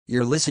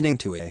You're listening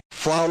to a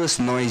Flawless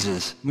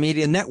Noises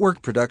Media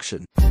Network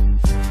production.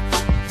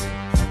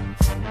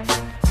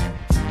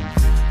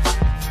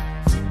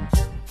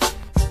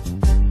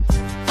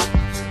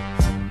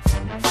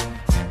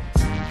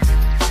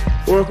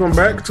 Welcome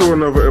back to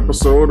another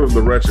episode of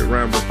the Ratchet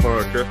Ramblin'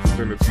 Podcast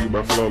presented to you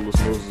by Flawless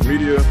Noises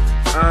Media.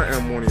 I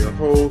am one of your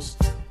hosts.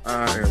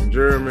 I am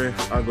Jeremy.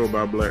 I go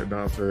by Black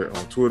Dante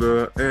on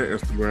Twitter and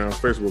Instagram.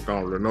 Facebook,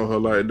 I don't really know her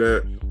like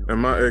that. And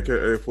my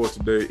AKA for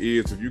today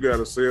is, if you got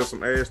to sell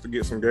some ass to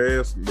get some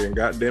gas, then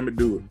goddamn it,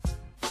 do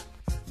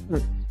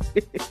it.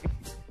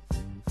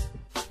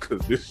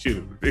 Because this shit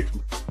is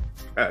ridiculous.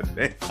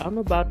 Goddamn. I'm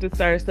about to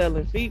start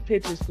selling feet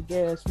pictures for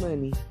gas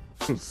money.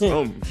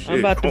 Some shit. I'm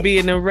about to be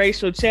in the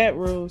racial chat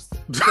rooms.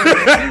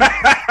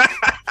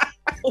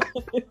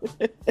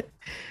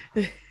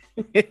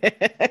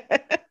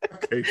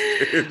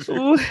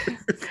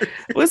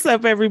 What's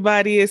up,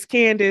 everybody? It's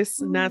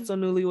Candace, not so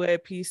newlywed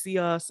PC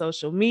on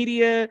social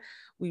media.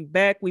 We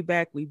back. We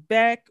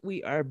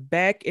are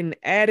back and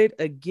at it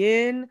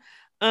again.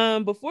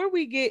 Before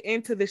we get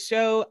into the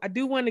show, I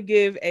do want to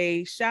give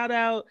a shout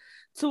out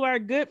to our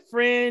good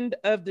friend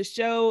of the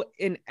show,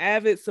 an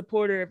avid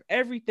supporter of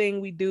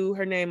everything we do.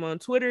 Her name on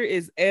Twitter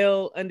is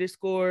L_,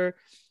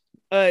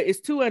 it's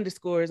 2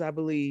 underscores, I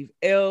believe,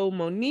 L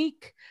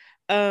Monique.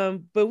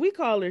 But we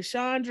call her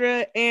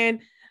Chandra.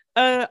 And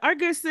our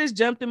good sis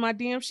jumped in my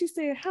DM. She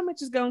said, how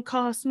much is going to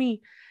cost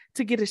me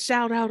to get a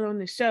shout out on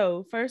the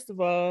show? First of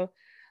all,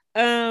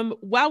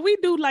 while we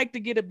do like to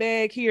get a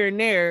bag here and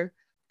there,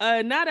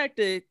 not at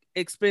the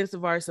expense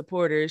of our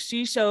supporters.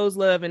 She shows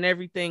love in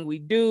everything we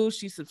do.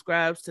 She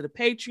subscribes to the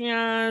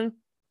Patreon.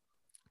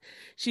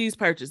 She's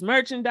purchased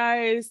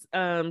merchandise.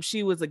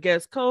 She was a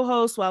guest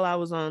co-host while I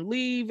was on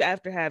leave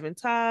after having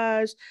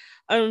Taj.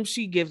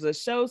 She gives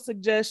us show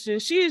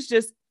suggestions. She is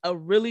just a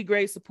really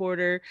great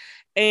supporter.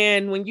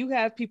 And when you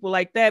have people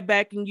like that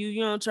backing you,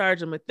 you don't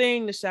charge them a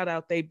thing to shout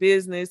out their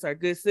business. Our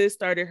good sis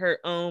started her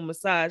own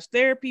massage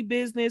therapy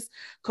business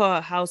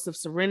called House of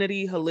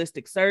Serenity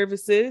Holistic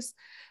Services.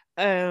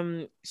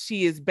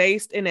 She is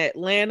based in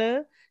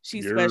Atlanta.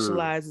 She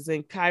specializes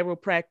in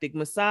chiropractic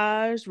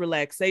massage,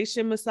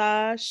 relaxation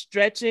massage,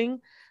 stretching,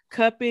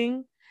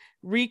 cupping,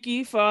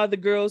 Reiki for all the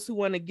girls who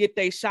want to get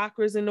their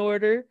chakras in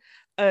order.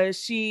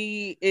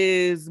 She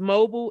is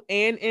mobile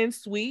and in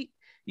suite.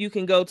 You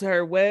can go to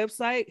her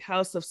website,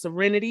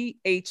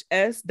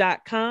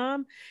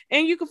 houseofserenityhs.com,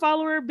 and you can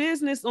follow her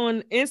business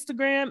on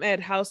Instagram at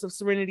House of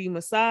Serenity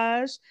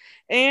Massage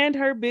and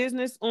her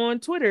business on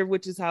Twitter,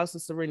 which is House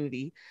of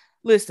Serenity.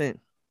 Listen,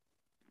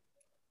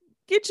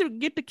 get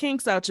the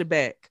kinks out your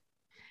back.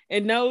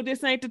 And no,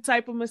 this ain't the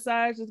type of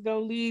massage that's gonna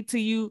lead to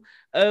you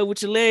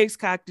with your legs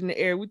cocked in the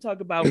air. We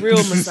talk about real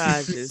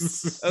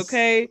massages,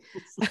 okay?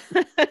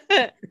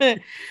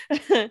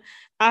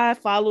 I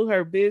follow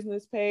her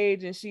business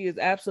page, and she is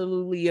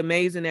absolutely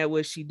amazing at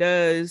what she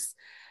does.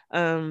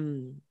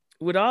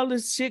 With all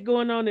this shit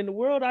going on in the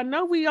world, I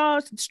know we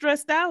all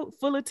stressed out,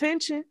 full of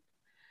tension.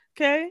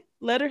 Okay,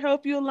 let her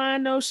help you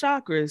align those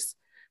chakras.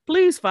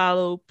 Please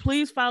follow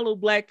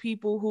Black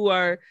people who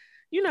are,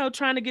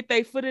 trying to get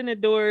their foot in the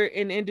door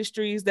in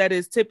industries that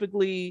is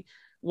typically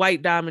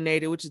white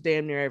dominated, which is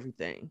damn near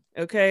everything.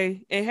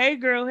 Okay. And hey,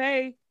 girl,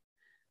 hey,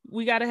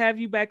 we got to have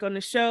you back on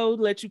the show,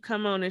 let you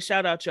come on and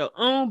shout out your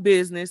own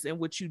business and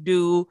what you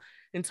do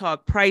and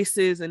talk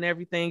prices and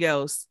everything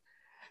else.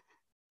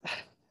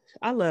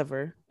 I love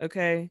her.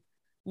 Okay.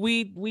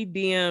 We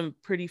DM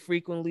pretty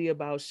frequently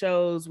about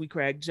shows. We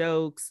crack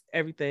jokes,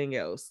 everything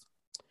else.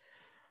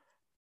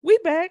 We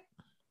back.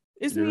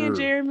 It's me and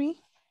Jeremy.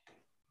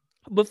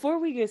 Before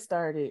we get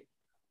started,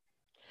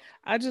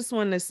 I just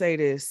want to say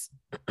this.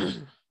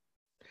 Do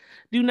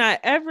not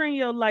ever in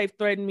your life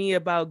threaten me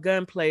about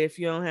gunplay if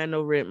you don't have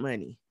no rent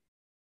money.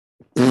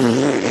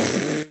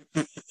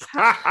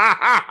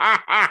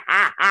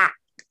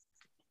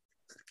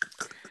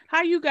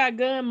 How you got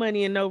gun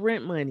money and no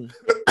rent money?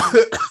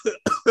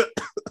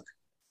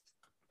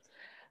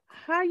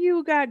 How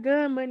you got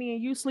gun money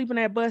and you sleeping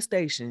at bus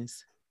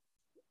stations?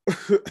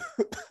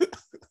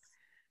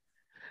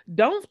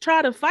 Don't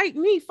try to fight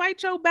me.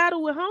 Fight your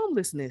battle with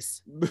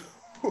homelessness.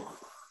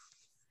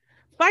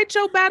 Fight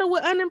your battle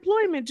with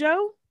unemployment,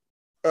 Joe.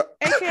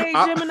 AKA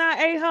Gemini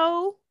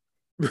a-hole.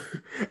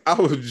 I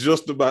was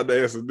just about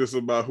to answer this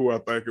about who I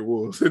think it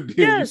was. And then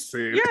yes.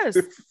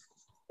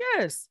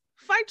 Yes.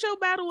 Fight your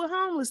battle with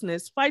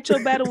homelessness. Fight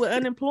your battle with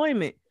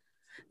unemployment.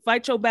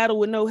 Fight your battle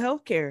with no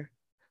health care.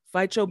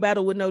 Fight your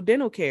battle with no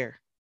dental care.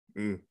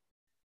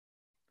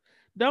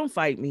 Don't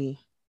fight me.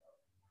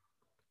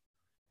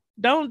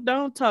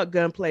 Don't talk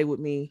gunplay with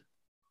me.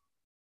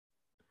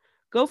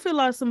 Go fill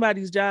out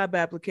somebody's job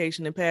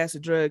application and pass a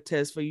drug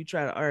test before you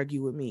try to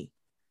argue with me.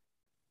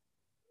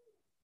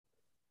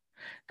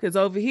 Because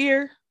over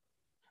here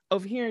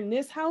in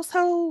this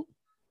household,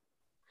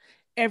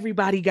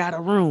 everybody got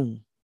a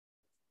room.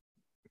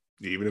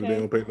 Even if they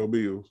don't pay no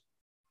bills.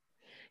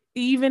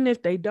 Even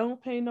if they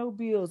don't pay no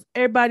bills,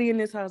 everybody in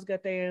this house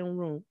got their own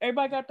room.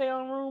 Everybody got their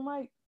own room,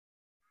 Mike?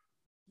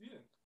 Yeah.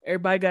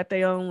 Everybody got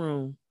their own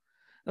room.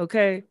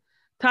 Okay?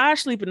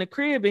 Taj sleep in the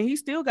crib and he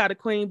still got a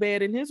queen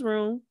bed in his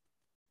room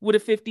with a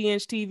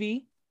 50-inch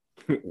TV.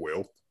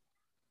 Well.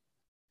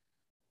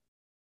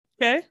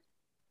 Okay.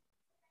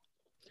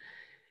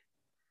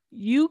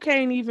 You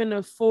can't even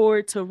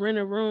afford to rent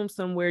a room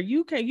somewhere.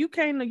 You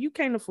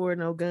can't afford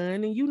no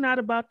gun, and you not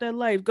about that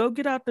life. Go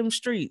get out them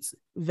streets,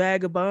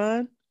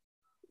 vagabond.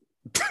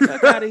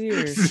 Fuck out of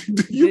here,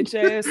 bitch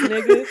ass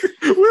nigga.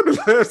 When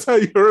the last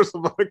time you heard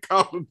somebody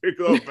call a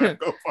nigga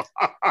vagabond?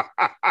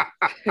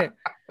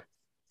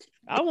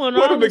 I want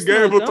all the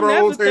Game of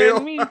Thrones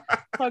hell? Me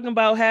talking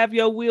about have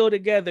your will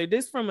together.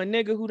 This from a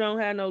nigga who don't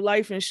have no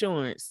life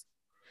insurance.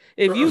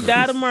 If you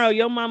die tomorrow,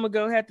 your mama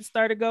gonna have to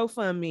start a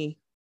GoFundMe.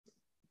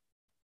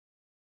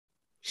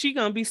 She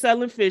gonna be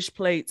selling fish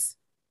plates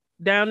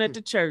down at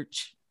the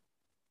church.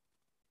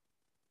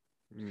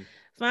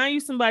 Find you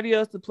somebody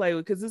else to play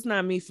with, because it's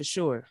not me for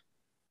sure.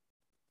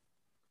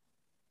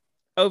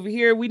 Over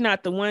here, we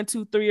not the 1,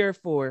 2, 3, or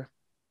 4.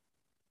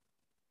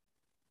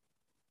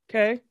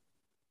 Okay.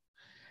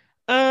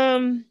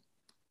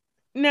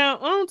 Now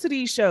on to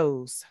these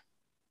shows.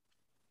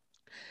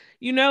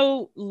 You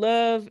know,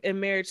 Love and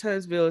Marriage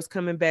Huntsville is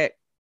coming back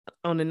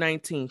on the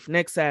 19th,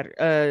 next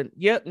Saturday.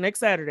 Next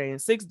Saturday in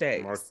 6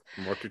 days.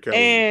 Mark your calendar.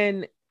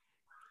 And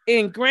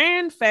in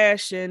grand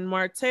fashion,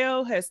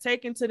 Martell has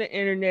taken to the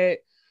internet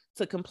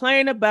to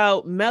complain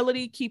about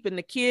Melody keeping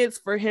the kids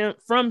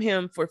from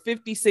him for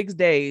 56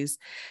 days.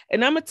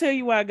 And I'm gonna tell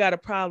you why I got a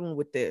problem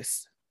with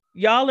this.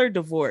 Y'all are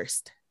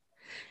divorced.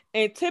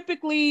 And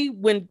typically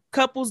when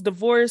couples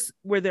divorce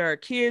where there are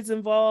kids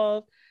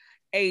involved,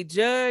 a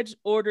judge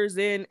orders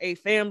in a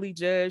family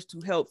judge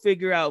to help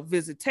figure out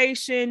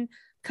visitation,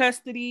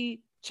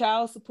 custody,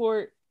 child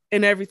support,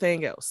 and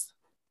everything else.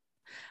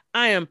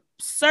 I am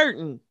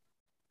certain,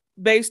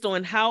 based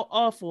on how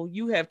awful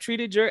you have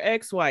treated your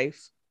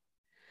ex-wife,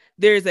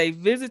 there's a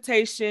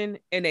visitation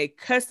and a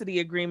custody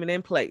agreement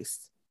in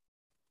place.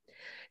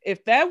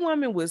 If that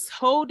woman was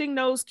holding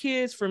those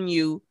kids from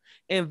you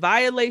in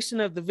violation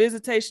of the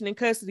visitation and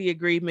custody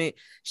agreement,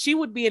 she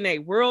would be in a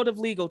world of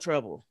legal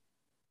trouble.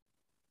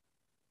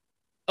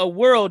 A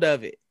world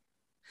of it.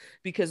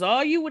 Because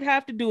all you would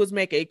have to do is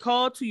make a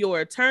call to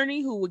your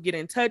attorney, who would get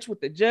in touch with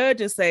the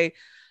judge and say,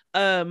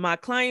 my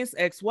client's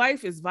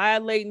ex-wife is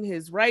violating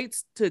his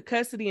rights to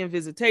custody and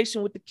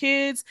visitation with the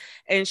kids.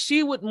 And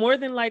she would, more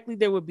than likely,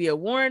 there would be a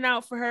warrant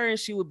out for her and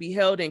she would be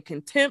held in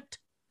contempt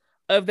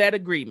of that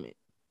agreement.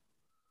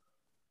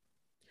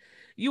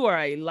 You are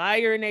a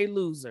liar and a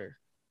loser.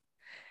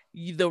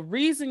 The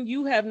reason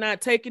you have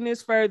not taken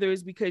this further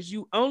is because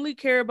you only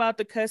care about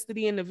the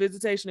custody and the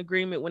visitation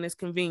agreement when it's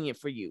convenient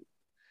for you.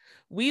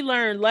 We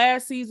learned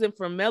last season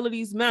from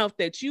Melody's mouth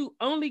that you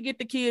only get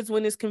the kids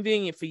when it's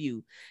convenient for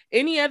you.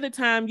 Any other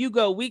time, you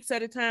go weeks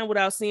at a time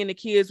without seeing the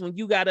kids when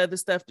you got other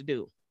stuff to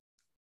do.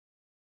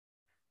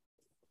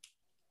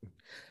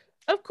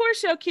 Of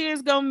course your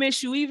kids gonna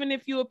miss you, even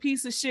if you're a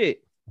piece of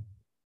shit.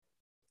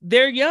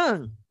 They're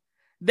young.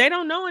 They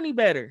don't know any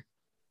better.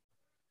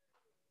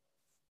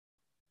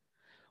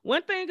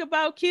 One thing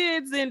about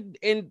kids,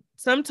 and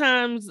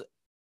sometimes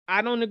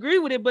I don't agree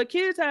with it, but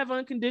kids have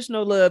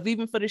unconditional love,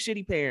 even for the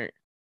shitty parent.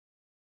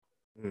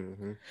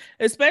 Mm-hmm.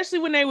 Especially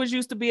when they was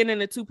used to being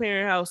in a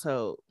 2-parent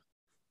household.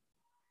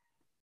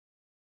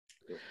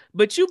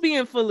 But you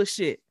being full of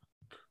shit.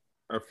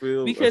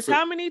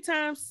 How many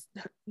times?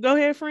 Go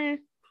ahead, friend.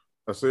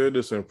 I said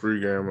this in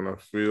pregame, and I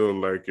feel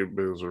like it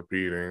bears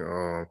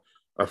repeating.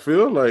 I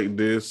feel like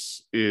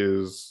this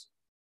is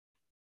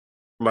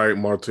like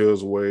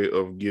Martell's way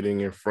of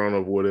getting in front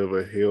of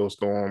whatever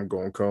hailstorm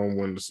gonna come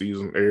when the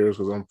season airs,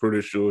 because I'm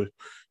pretty sure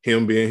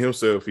him being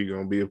himself, he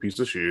gonna be a piece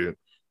of shit.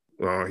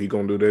 He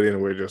gonna do that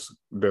anyway.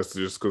 That's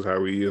just because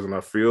how he is, and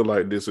I feel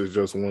like this is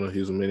just one of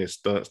his many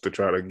stunts to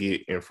try to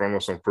get in front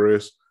of some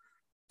press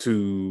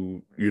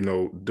to,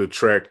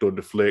 detract or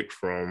deflect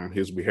from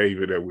his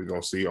behavior that we're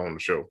gonna see on the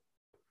show.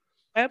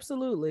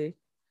 Absolutely.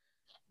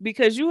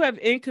 Because you have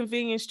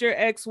inconvenienced your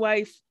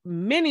ex-wife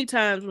many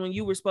times when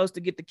you were supposed to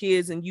get the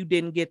kids and you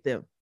didn't get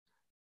them.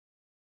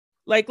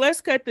 Like, let's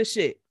cut the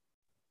shit.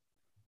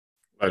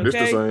 Like,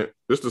 okay?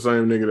 This the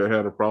same nigga that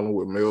had a problem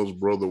with Mel's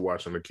brother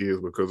watching the kids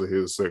because of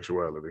his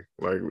sexuality.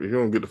 Like, you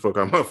don't get the fuck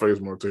out of my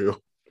face,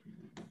 Martell.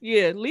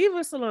 Yeah, leave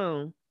us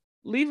alone.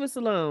 Leave us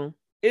alone.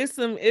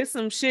 It's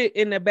some shit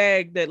in the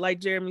bag that,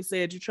 like Jeremy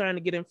said, you're trying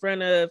to get in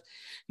front of.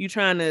 You're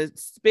trying to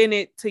spin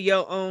it to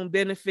your own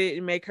benefit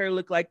and make her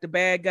look like the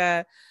bad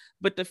guy.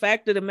 But the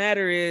fact of the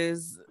matter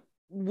is,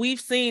 we've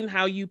seen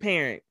how you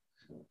parent.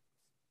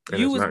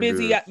 And you was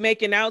busy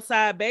making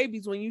outside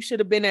babies when you should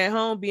have been at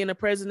home being a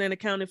president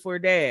accounting for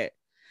a dad.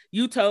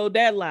 You told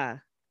that lie.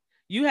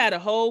 You had a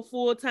whole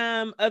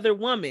full-time other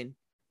woman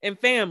and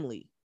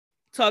family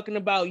talking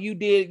about you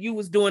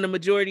was doing the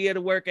majority of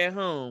the work at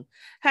home.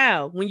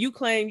 How? When you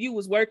claim you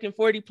was working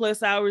 40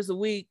 plus hours a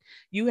week,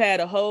 you had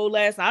a whole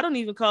I don't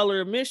even call her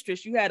a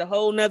mistress. You had a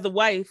whole nother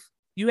wife.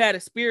 You had a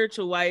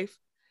spiritual wife.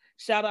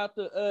 Shout out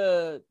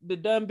to the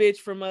dumb bitch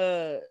from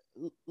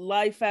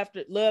Love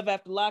After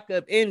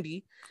Lockup,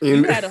 Indy.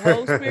 You had a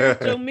whole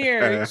spiritual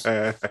marriage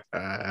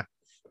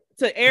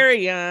to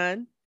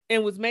Ariane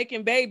and was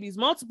making babies,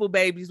 multiple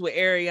babies with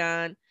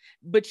Ariane,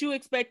 but you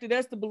expected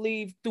us to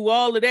believe through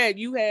all of that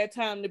you had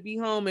time to be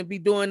home and be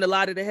doing a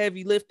lot of the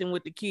heavy lifting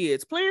with the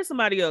kids, playing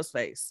somebody else's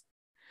face.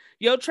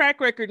 Your track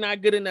record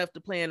not good enough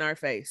to play in our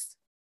face.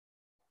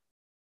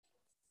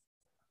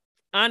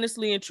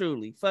 Honestly and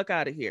truly, fuck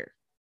out of here.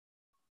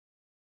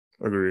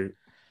 Agreed.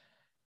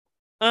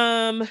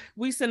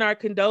 We send our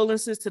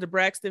condolences to the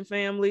Braxton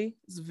family.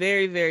 It's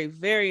very, very,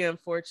 very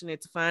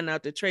unfortunate to find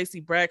out that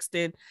Tracy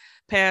Braxton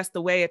passed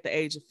away at the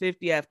age of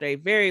 50 after a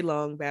very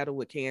long battle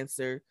with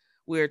cancer.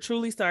 We are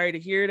truly sorry to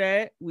hear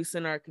that. We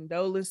send our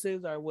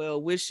condolences, our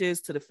well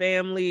wishes to the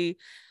family.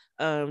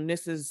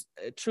 This is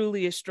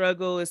truly a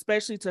struggle,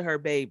 especially to her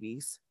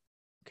babies.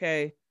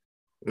 Okay.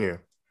 Yeah.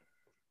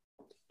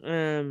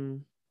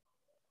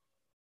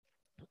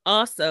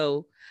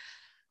 Also,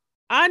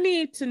 I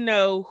need to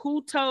know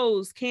who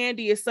toes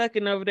Kandi is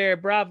sucking over there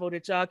at Bravo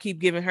that y'all keep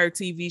giving her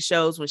TV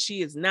shows when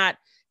she is not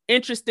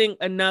interesting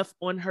enough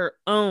on her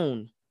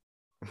own.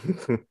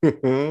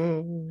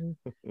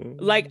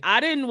 Like, I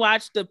didn't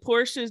watch the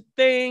Porsche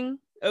thing,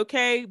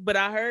 okay, but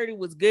I heard it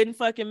was good and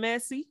fucking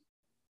messy.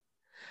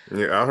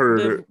 Yeah, I heard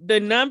it. The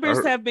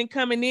numbers have been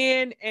coming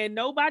in, and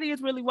nobody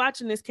is really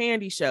watching this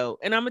Kandi show.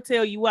 And I'm gonna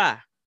tell you why.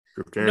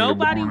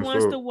 Nobody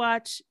wants to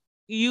watch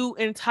you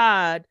and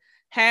Todd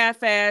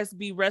half-ass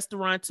be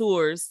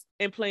restaurateurs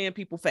and playing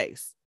people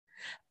face.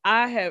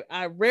 I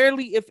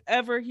rarely, if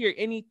ever, hear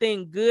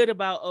anything good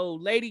about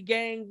Old Lady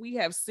Gang. We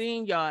have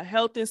seen y'all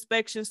health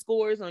inspection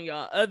scores on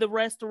y'all other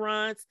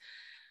restaurants.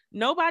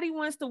 Nobody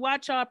wants to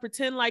watch y'all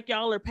pretend like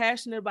y'all are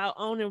passionate about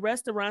owning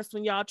restaurants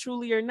when y'all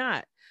truly are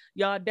not.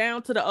 Y'all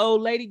down to the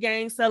Old Lady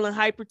Gang selling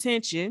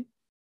hypertension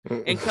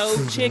and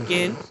cold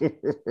chicken.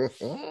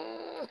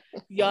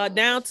 Y'all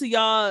down to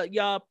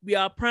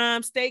y'all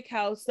Prime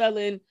Steakhouse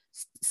selling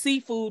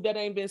seafood that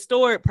ain't been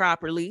stored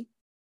properly.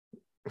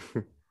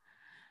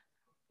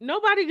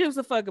 Nobody gives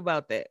a fuck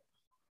about that.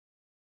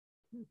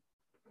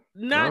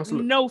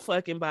 Honestly, no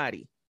fucking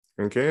body.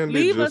 And Kandi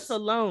leave us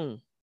alone.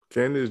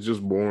 Kandi is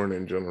just boring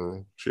in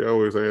general. She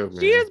always has been.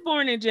 She is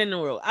boring in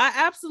general. I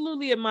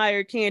absolutely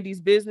admire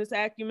Kandi's business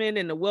acumen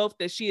and the wealth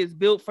that she has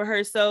built for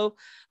herself,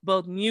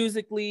 both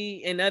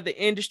musically and other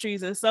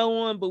industries and so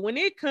on. But when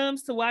it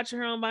comes to watching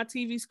her on my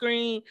TV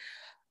screen,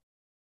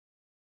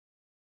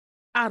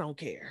 I don't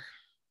care.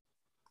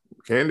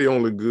 Kandi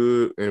only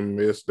good in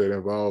mess that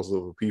involves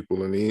other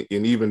people, and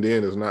even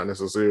then, it's not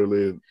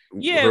necessarily.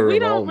 Yeah, we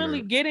don't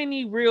really get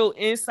any real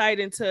insight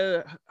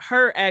into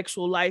her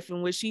actual life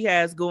and what she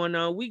has going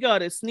on. We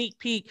got a sneak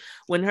peek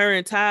when her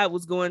and Todd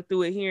was going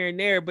through it here and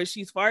there, but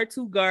she's far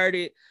too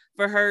guarded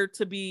for her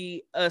to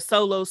be a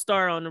solo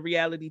star on a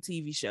reality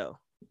TV show.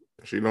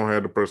 She don't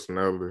have the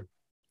personality.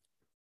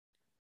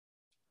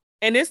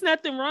 And there's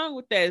nothing wrong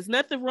with that. There's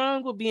nothing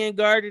wrong with being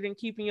guarded and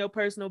keeping your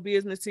personal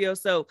business to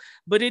yourself.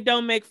 But it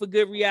don't make for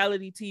good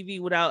reality TV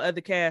without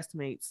other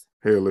castmates.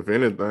 Hell, if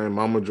anything,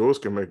 Mama Joyce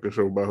can make the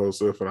show by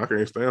herself, and I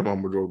can't stand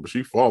Mama Joyce, but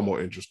she's far more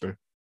interesting.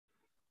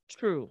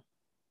 True.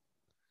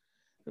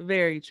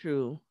 Very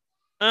true.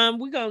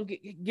 We're gonna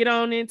get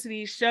on into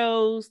these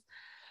shows.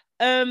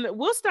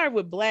 We'll start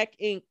with Black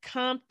Ink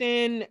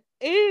Compton.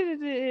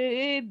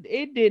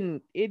 It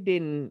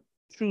didn't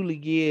truly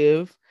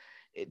give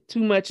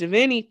too much of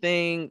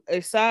anything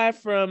aside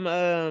from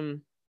I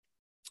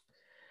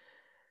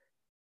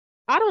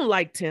don't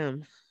like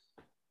Tim.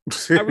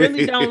 I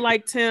really don't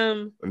like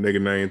Tim. A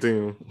nigga named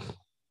Tim.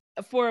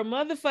 For a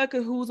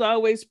motherfucker who's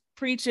always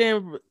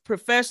preaching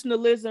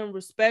professionalism,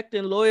 respect,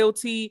 and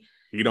loyalty,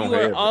 you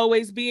are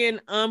always being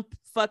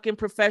unfucking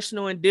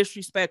professional and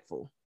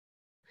disrespectful.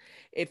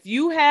 If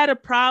you had a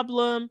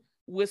problem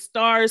with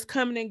stars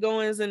coming and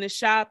goings in the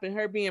shop and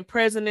her being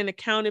present and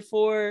accounted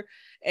for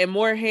and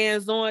more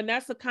hands-on,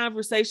 that's a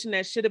conversation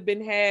that should have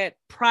been had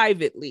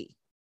privately.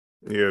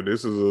 Yeah,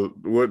 this is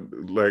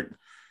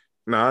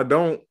I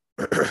don't,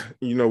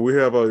 we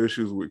have our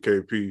issues with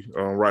KP,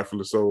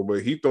 rightfully so,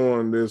 but he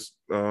throwing this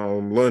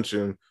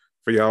luncheon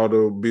for y'all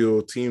to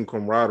build team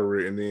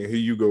camaraderie, and then here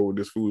you go with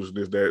this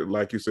foolishness that,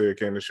 like you said,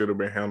 Candace, should have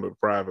been handled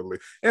privately.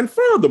 And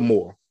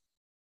furthermore,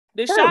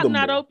 the shop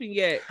not open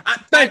yet.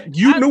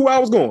 You knew where I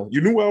was going.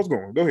 You knew where I was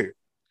going. Go ahead.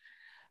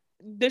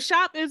 The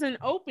shop isn't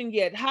open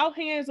yet. How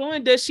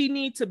hands-on does she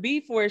need to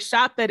be for a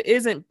shop that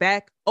isn't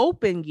back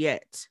open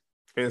yet?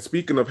 And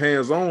speaking of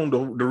hands-on,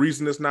 the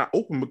reason it's not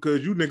open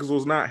because you niggas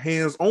was not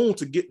hands-on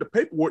to get the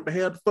paperwork to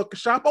have the fucking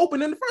shop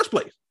open in the first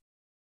place.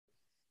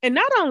 And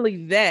not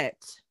only that,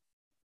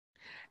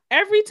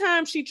 every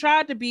time she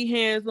tried to be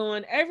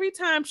hands-on, every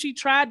time she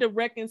tried to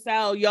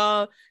reconcile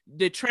y'all,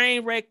 the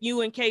train wreck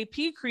you and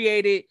KP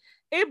created,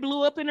 it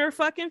blew up in her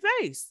fucking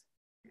face.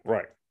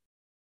 Right.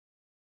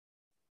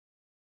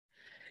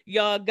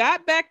 Y'all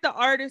got back the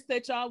artists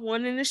that y'all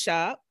won in the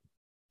shop.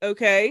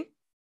 Okay.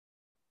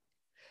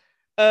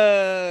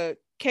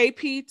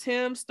 KP,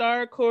 Tim,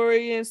 Star,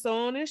 Corey, and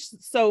so on and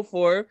so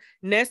forth.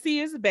 Nessie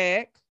is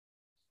back.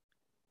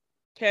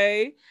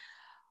 Okay.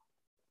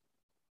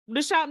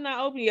 The shop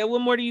not open yet.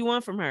 What more do you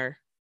want from her?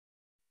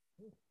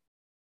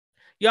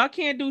 Y'all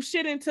can't do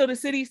shit until the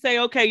city say,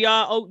 okay,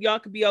 y'all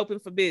could be open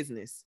for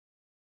business.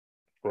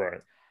 Right.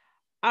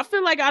 I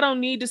feel like I don't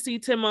need to see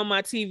Tim on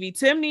my TV.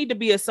 Tim need to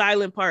be a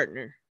silent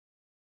partner.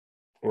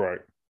 Right.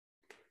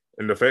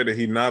 And the fact that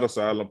he's not a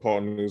silent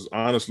partner is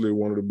honestly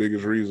one of the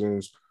biggest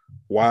reasons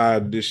why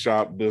this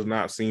shop does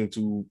not seem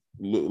to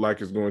look like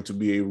it's going to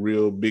be a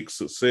real big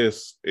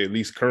success, at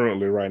least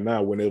currently right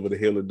now, whenever the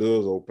hell it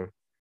does open.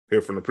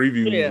 Here from the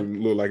previews, It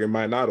look like it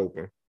might not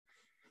open.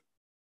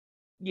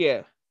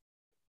 Yeah.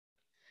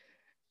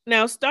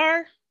 Now,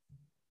 Star,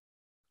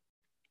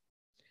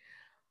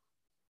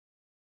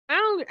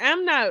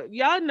 I'm not,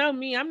 y'all know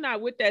me, I'm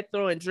not with that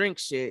throwing drink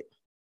shit.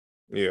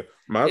 Yeah.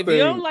 If you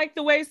don't like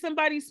the way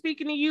somebody's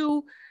speaking to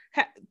you,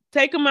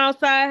 take them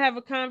outside, have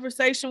a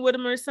conversation with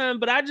them or something.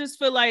 But I just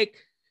feel like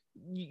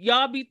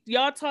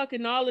y'all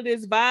talking all of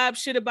this vibe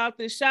shit about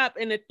this shop,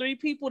 and the 3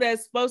 people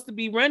that's supposed to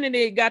be running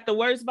it got the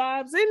worst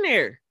vibes in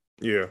there.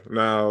 Yeah.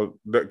 Now,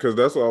 because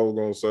that's what I was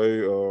gonna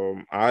say.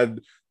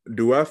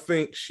 I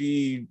think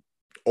she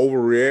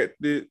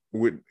overreacted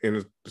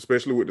and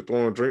especially with the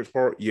throwing drinks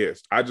part.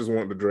 Yes, I just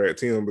want to drag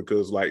Tim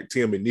because like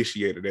Tim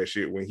initiated that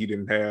shit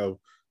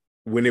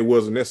when it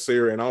wasn't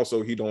necessary, and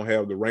also he don't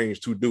have the range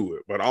to do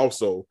it. But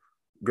also,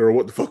 girl,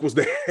 what the fuck was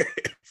that?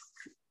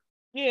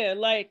 Yeah,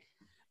 like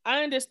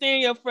I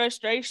understand your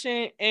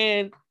frustration,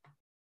 and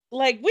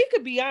like we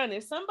could be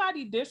honest,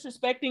 somebody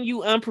disrespecting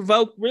you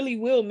unprovoked really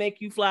will make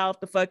you fly off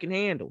the fucking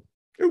handle.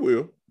 It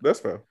will. That's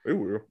fine. It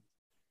will.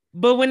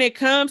 But when it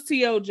comes to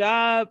your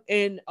job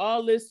and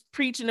all this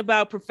preaching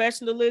about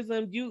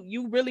professionalism,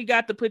 you really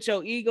got to put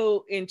your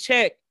ego in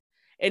check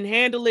and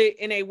handle it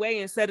in a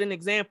way and set an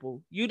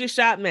example. You the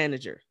shop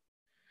manager.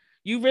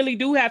 You really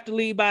do have to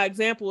lead by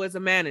example as a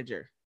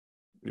manager.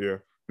 Yeah.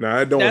 Now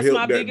I don't. That's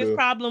my biggest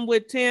problem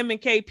with Tim and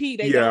KP.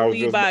 They don't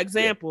lead by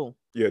example.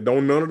 Yeah.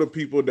 Don't none of the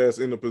people that's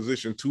in a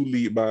position to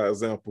lead by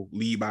example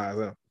lead by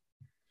example.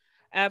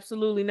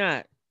 Absolutely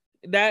not.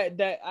 That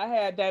I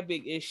had that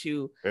big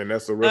issue, and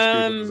that's a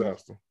recipe for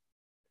disaster.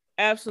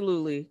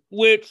 Absolutely.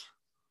 Which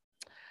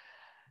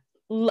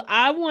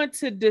I want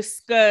to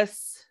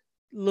discuss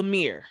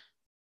Lemire.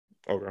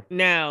 Okay.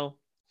 Now,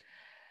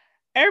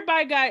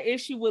 everybody got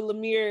issue with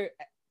Lemire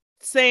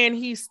saying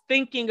he's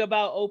thinking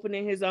about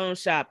opening his own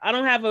shop. I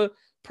don't have a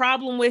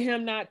problem with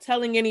him not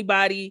telling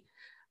anybody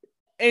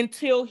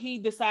until he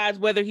decides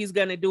whether he's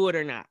going to do it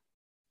or not.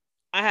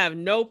 I have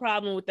no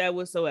problem with that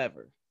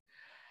whatsoever.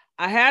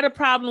 I had a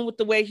problem with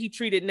the way he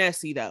treated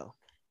Nessie, though.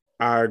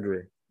 I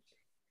agree.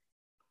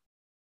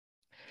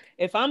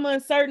 If I'm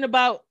uncertain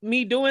about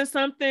me doing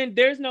something,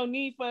 there's no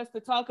need for us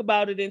to talk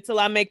about it until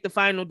I make the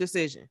final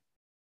decision.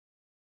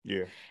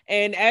 Yeah.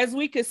 And as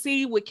we could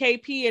see with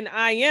KP and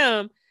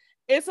IM,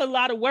 it's a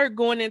lot of work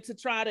going in to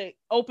try to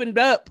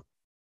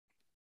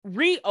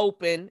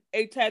reopen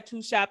a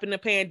tattoo shop in the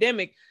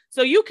pandemic.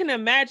 So you can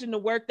imagine the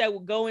work that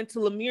would go into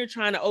Lemire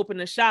trying to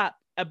open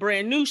a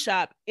brand new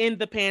shop in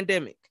the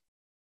pandemic.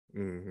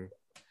 Mm-hmm.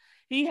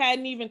 He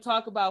hadn't even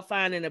talked about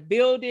finding a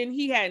building.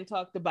 He hadn't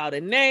talked about a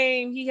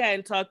name. He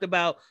hadn't talked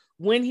about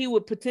when he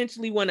would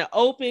potentially want to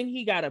open.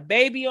 He got a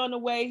baby on the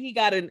way. He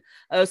got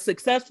a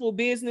successful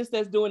business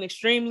that's doing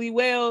extremely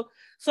well.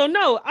 So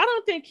no, I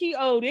don't think he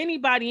owed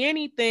anybody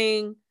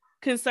anything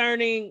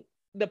concerning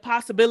the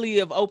possibility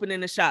of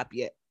opening a shop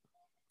yet,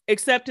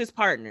 except his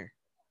partner,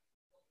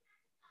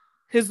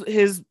 his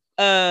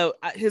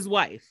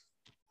wife.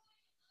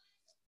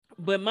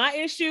 But my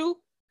issue,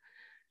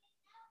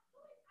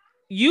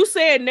 you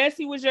said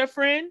Nessie was your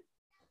friend.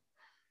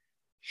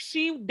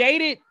 She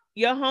dated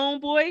your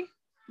homeboy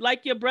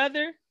like your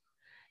brother,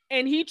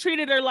 and he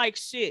treated her like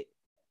shit.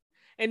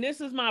 And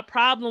this is my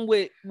problem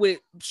with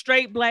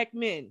straight black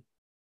men.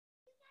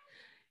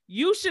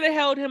 You should have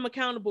held him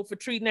accountable for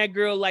treating that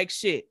girl like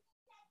shit.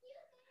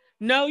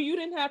 No, you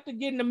didn't have to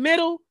get in the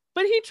middle,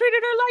 but he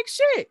treated her like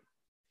shit.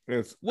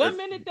 One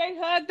minute they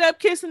hugged up,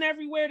 kissing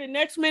everywhere. The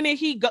next minute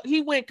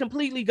he went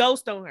completely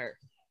ghost on her.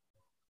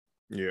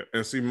 Yeah,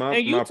 and see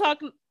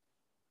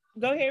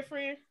Go ahead,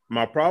 friend.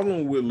 My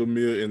problem with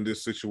Lemire in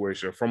this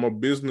situation, from a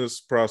business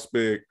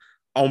prospect,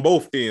 on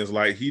both ends,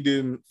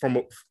 he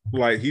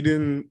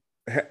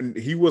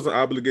wasn't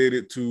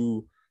obligated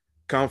to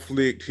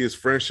conflict his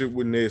friendship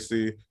with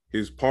Nessie,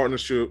 his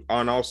partnership,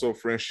 and also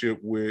friendship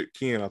with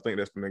Ken. I think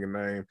that's the nigga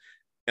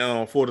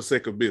name. For the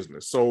sake of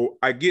business. So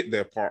I get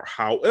that part.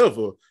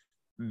 However,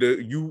 where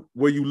you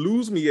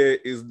lose me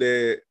at is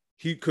that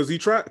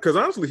because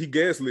honestly he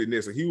gaslit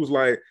Nessie. He was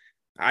like,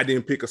 I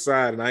didn't pick a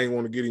side and I didn't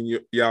want to get in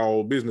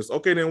y'all business.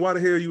 Okay, then why the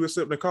hell you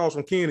accepting calls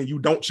from Ken and you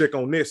don't check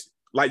on Nessie?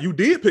 Like, you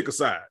did pick a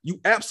side. You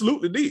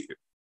absolutely did.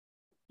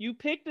 You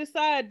picked a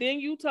side, then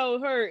you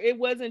told her it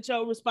wasn't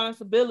your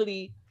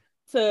responsibility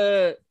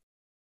to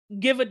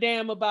give a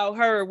damn about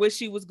her, what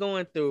she was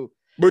going through.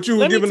 But you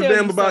were giving a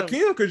damn about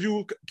Ken because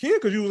you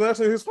was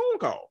answering his phone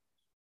call.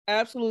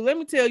 Absolutely. Let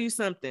me tell you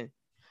something.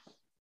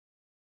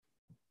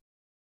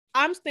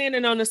 I'm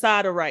standing on the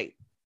side of right.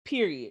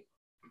 Period.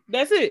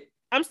 That's it.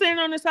 I'm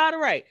standing on the side of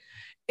right.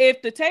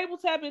 if the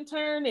tables have been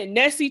turned and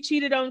Nessie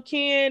cheated on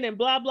Ken and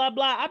blah, blah,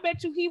 blah, I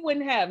bet you he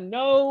wouldn't have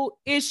no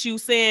issue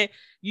saying,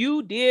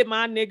 you did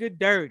my nigga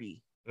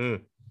dirty.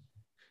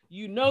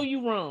 You know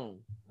you wrong.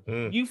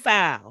 You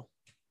foul.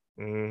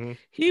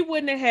 He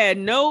wouldn't have had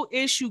no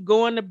issue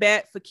going to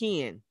bat for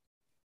Ken.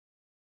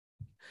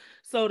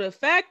 So the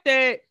fact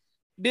that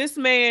this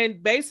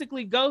man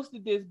basically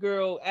ghosted this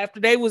girl after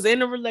they was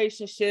in a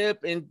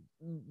relationship and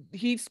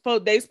they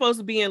supposed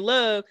to be in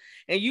love,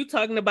 and you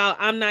talking about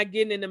I'm not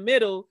getting in the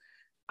middle.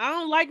 I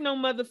don't like no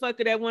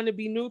motherfucker that want to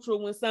be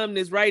neutral when something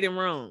is right and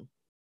wrong.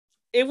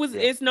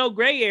 It's no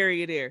gray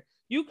area there.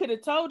 You could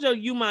have told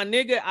you my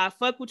nigga, I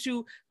fuck with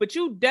you, but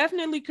you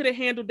definitely could have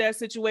handled that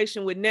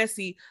situation with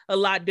Nessie a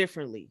lot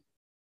differently.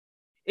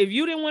 If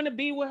you didn't want to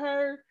be with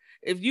her,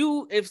 if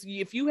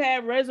you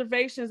had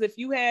reservations, if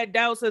you had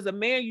doubts as a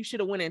man, you should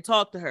have went and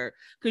talked to her,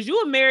 because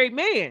you're a married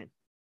man.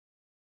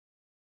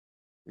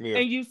 Yeah.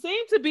 And you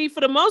seem to be, for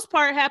the most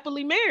part,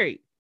 happily married.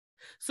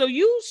 So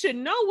you should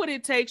know what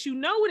it takes. You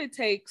know what it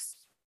takes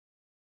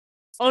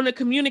on a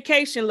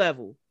communication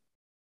level.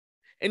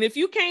 And if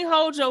you can't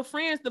hold your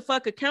friends the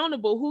fuck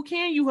accountable, who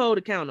can you hold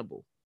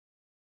accountable?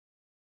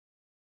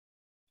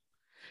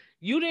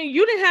 You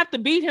didn't have to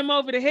beat him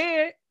over the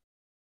head.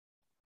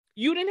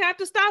 You didn't have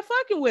to stop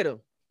fucking with him.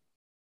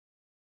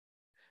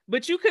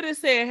 But you could have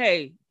said,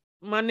 hey,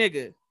 my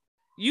nigga,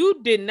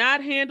 you did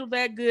not handle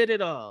that good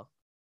at all.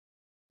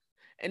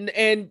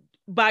 And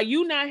by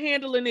you not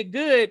handling it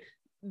good,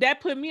 that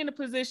put me in a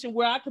position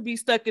where I could be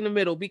stuck in the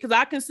middle, because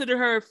I consider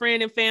her a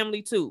friend and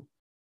family too.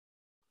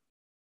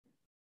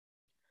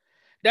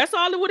 That's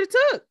all it would have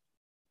took.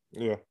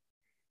 Yeah.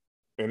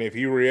 And if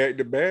he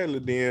reacted badly,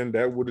 then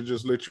that would have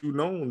just let you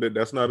know that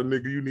that's not a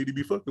nigga you need to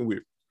be fucking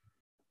with.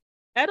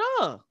 At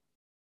all.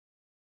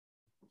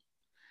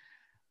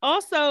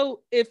 Also,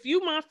 if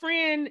you my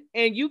friend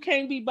and you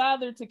can't be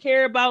bothered to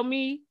care about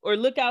me or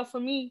look out for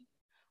me,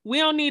 we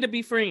don't need to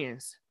be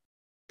friends.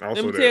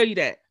 Let me tell you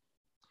that.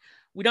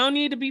 We don't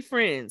need to be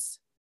friends.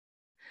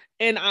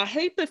 And I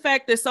hate the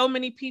fact that so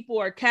many people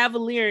are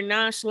cavalier and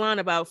nonchalant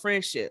about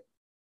friendship.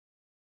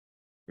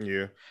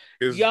 Yeah.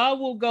 Y'all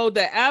will go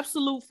the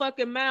absolute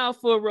fucking mile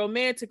for a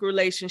romantic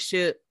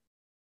relationship.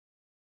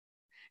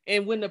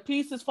 And when the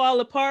pieces fall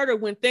apart or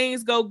when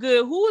things go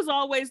good, who is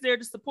always there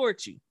to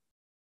support you?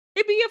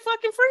 It be your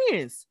fucking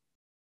friends.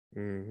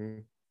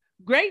 Mm-hmm.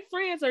 Great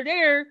friends are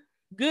there,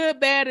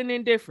 good, bad, and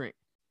indifferent.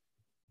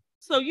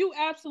 So you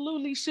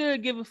absolutely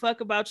should give a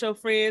fuck about your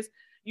friends.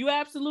 You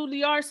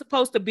absolutely are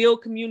supposed to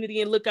build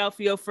community and look out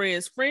for your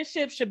friends.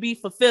 Friendship should be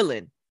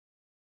fulfilling.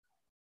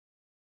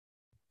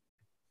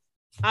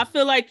 I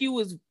feel like you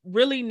was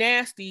really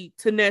nasty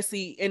to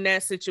Nessie in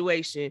that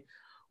situation,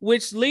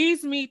 which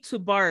leads me to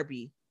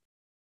Barbie.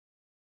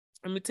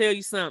 Let me tell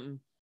you something.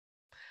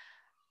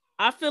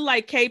 I feel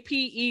like KP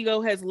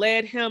ego has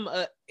led him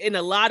in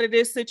a lot of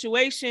this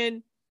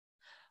situation.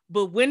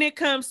 But when it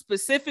comes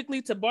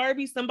specifically to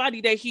Barbie,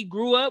 somebody that he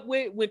grew up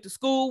with, went to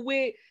school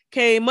with,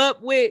 came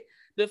up with,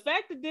 the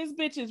fact that this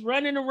bitch is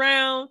running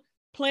around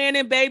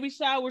planning baby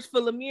showers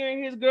for Lemire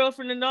and his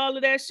girlfriend and all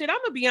of that shit, I'm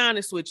going to be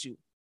honest with you.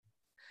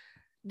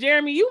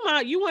 Jeremy, you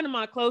one of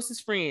my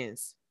closest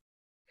friends.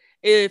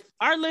 If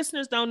our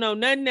listeners don't know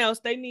nothing else,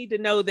 they need to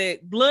know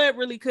that blood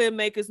really could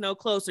make us no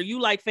closer.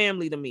 You like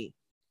family to me.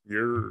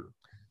 Yeah.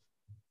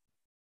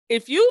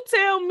 If you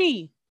tell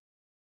me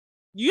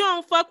you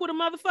don't fuck with a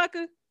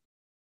motherfucker,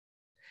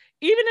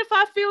 even if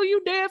I feel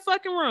you dead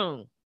fucking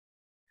wrong,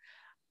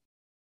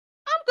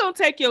 I'm going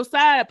to take your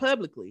side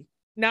publicly.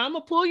 Now I'm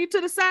going to pull you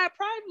to the side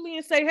privately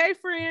and say, hey,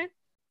 friend,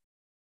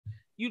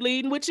 you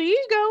leading with your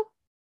ego.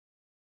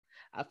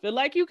 I feel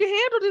like you can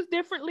handle this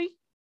differently.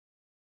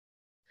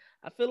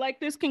 I feel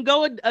like this can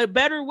go a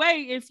better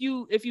way if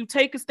you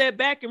take a step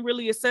back and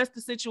really assess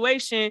the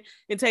situation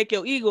and take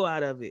your ego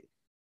out of it.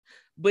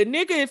 But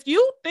nigga, if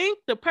you think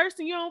the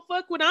person you don't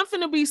fuck with, I'm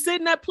finna be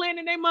sitting up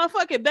planning their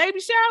motherfucking baby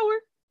shower.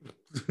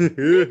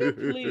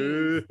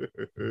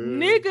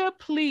 Nigga,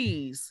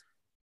 please.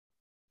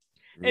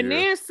 Yeah. And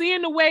then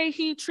seeing the way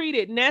he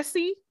treated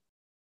Nessie,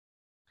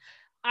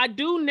 I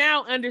do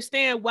now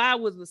understand why it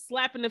was a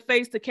slap in the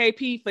face to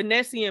KP for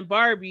Nessie and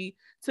Barbie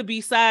to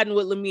be siding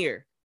with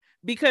Lemire.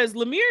 Because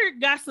Lemire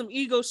got some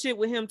ego shit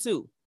with him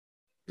too.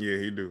 Yeah,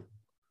 he do.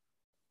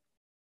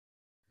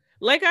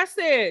 Like I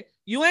said,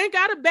 you ain't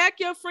got to back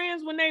your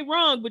friends when they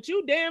wrong, but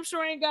you damn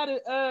sure ain't got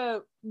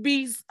to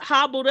be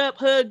hobbled up,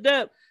 hugged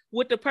up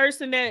with the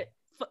person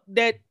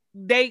that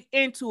they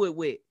into it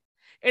with.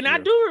 And yeah. I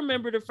do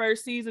remember the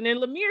first season, and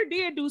Lemire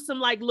did do some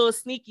like little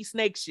sneaky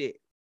snake shit.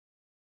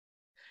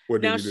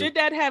 Now, should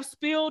that have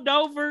spilled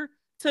over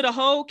to the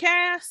whole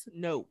cast?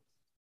 No.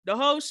 The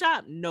whole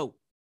shop? No.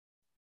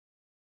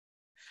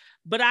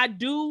 But I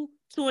do,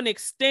 to an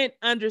extent,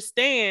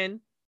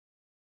 understand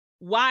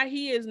why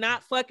he is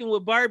not fucking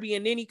with Barbie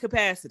in any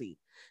capacity.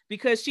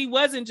 Because she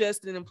wasn't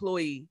just an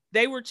employee.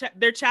 They were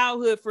their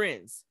childhood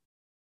friends.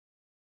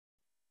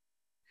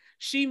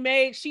 She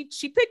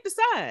picked a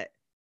side.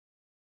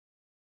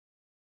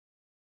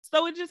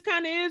 So it just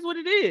kind of is what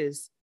it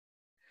is.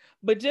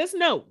 But just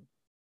know,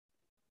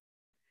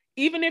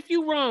 even if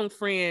you wrong,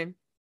 friend,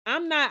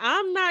 I'm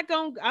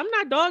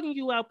not dogging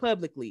you out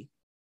publicly.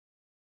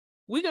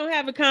 We're gonna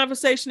have a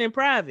conversation in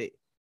private.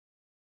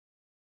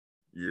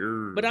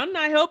 Yeah. But I'm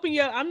not helping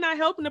you. I'm not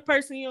helping the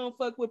person you don't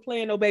fuck with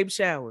playing no baby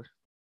shower.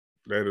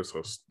 That is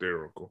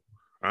hysterical.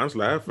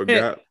 Honestly, I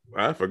forgot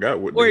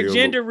what the or hell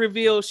gender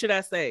reveal, should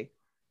I say?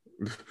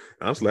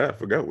 Honestly, I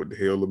forgot what the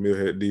hell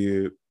Lemire had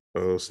did.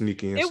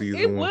 Sneaky in season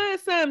it 1.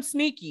 was something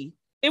sneaky.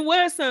 It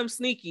was something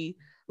sneaky.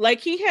 Like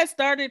he had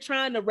started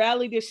trying to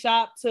rally the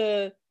shop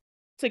to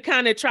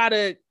kind of try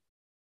to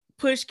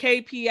push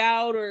KP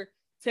out or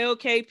tell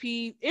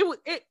KP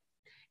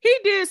he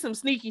did some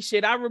sneaky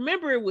shit. I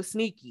remember it was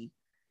sneaky.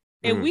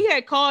 And we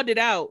had called it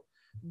out.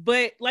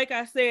 But like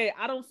I said,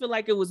 I don't feel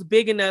like it was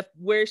big enough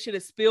where it should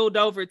have spilled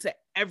over to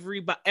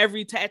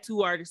every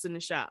tattoo artist in the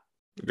shop.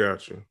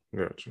 Gotcha.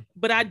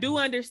 But I do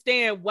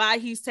understand why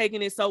he's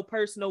taking it so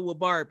personal with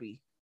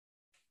Barbie.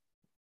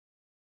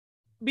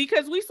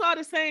 Because we saw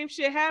the same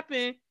shit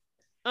happen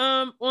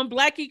on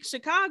Black Ink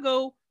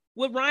Chicago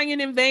with Ryan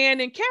and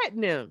Van and Kat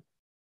and them.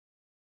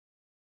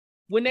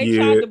 When they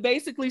tried to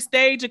basically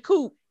stage a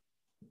coup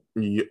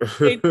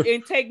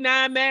and take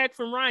 9 Mag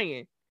from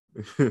Ryan.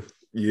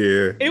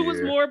 It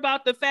was more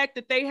about the fact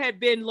that they had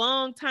been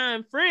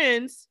longtime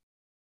friends,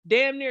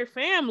 damn near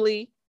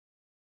family,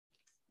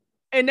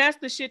 and that's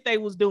the shit they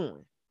was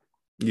doing.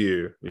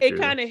 It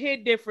kind of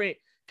hit different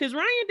because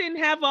Ryan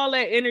didn't have all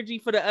that energy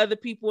for the other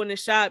people in the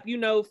shop, you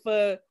know,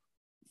 for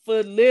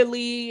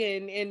Lily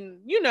and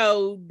you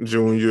know,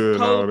 Junior,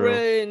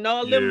 Cobra and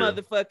all them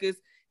motherfuckers.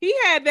 He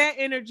had that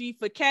energy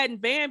for Kat and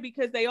Van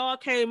because they all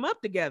came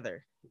up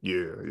together.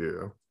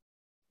 Yeah.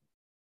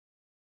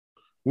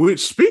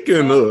 Which,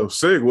 speaking of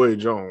Segway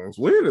Jones,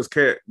 when is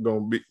Kat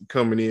gonna be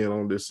coming in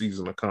on this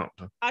season of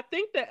Compton? I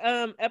think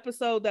the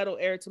episode that'll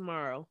air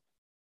tomorrow.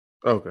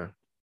 Okay.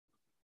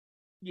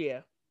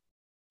 Yeah.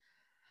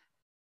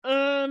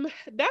 That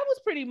was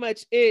pretty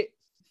much it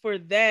for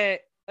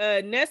that.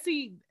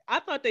 Nessie, I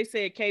thought they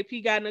said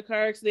KP got in a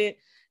car accident.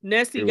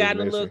 Nessie got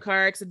in a little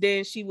car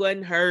accident. She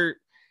wasn't hurt,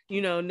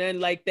 you know, nothing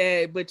like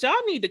that. But y'all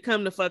need to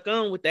come the fuck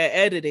on with that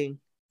editing.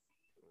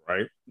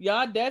 Right.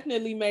 Y'all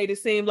definitely made it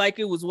seem like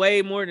it was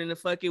way more than the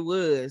fuck it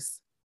was.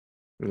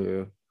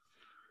 Yeah.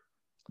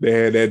 They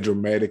had that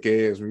dramatic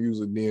ass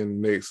music.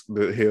 Then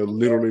he'll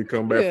literally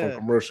come back from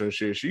commercial and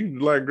shit. She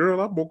was like, "Girl,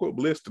 I woke up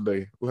blessed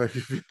today." Like,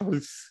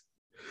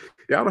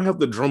 y'all don't have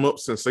to drum up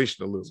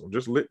sensationalism.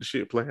 Just let the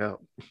shit play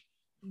out.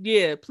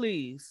 Yeah,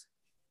 please.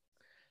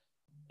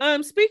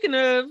 Speaking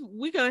of,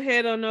 we're gonna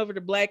head on over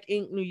to Black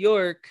Ink New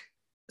York.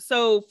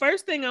 So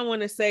first thing I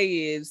want to say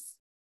is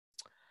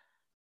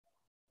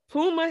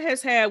Puma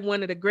has had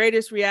one of the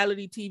greatest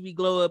reality TV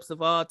glow-ups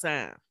of all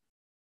time.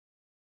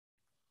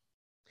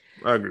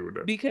 I agree with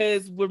that.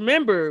 Because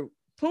remember,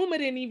 Puma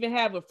didn't even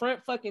have a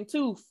front fucking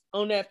tooth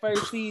on that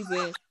first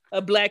season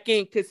of Black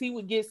Ink because he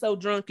would get so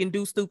drunk and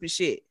do stupid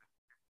shit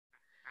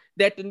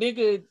that the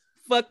nigga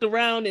fucked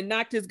around and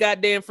knocked his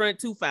goddamn front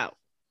tooth out.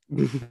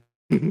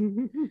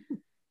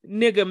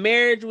 Nigga,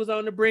 marriage was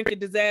on the brink of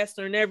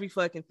disaster and every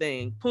fucking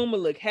thing. Puma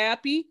looked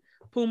happy.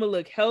 Puma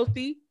looked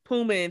healthy.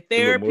 Puma in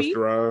therapy.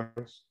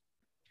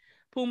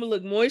 Puma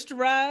look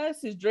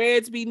moisturized. His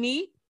dreads be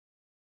neat.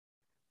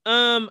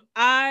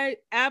 I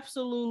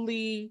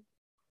absolutely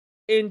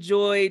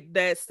enjoyed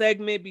that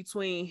segment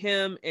between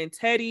him and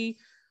Teddy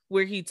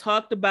where he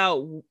talked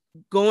about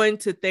going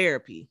to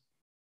therapy.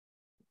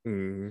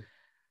 Mm-hmm.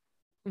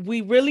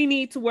 We really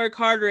need to work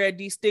harder at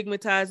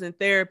destigmatizing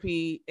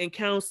therapy and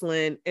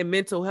counseling and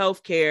mental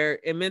health care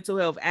and mental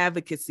health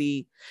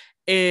advocacy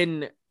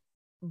in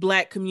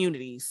Black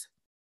communities.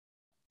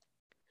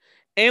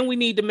 And we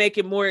need to make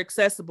it more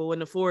accessible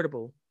and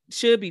affordable.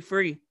 Should be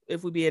free,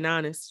 if we're being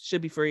honest.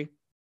 Should be free.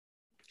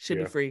 Should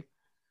be free.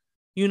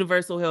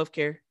 Universal health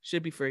care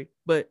should be free.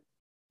 But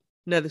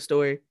another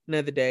story,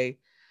 another day.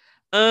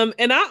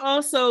 And I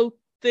also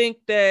think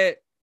that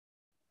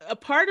a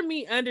part of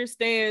me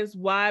understands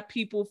why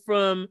people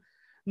from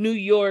New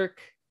York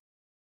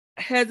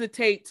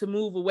hesitate to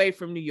move away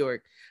from New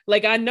York.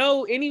 Like, I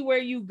know anywhere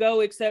you go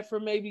except for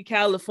maybe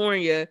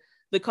California,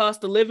 the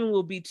cost of living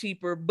will be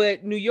cheaper,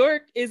 but New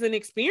York is an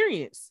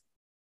experience,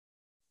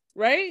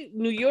 right?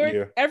 New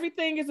York,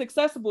 everything is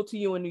accessible to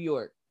you in New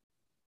York.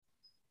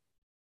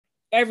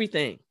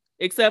 Everything,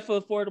 except for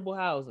affordable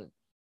housing.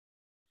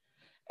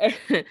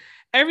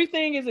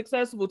 Everything is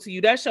accessible to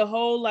you. That's your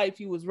whole life.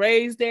 You was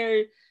raised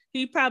there.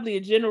 He probably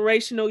a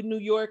generational New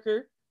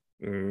Yorker,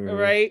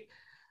 right?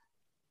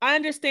 I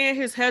understand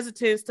his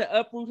hesitance to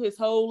uproot his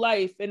whole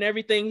life and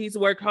everything he's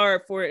worked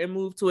hard for and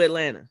move to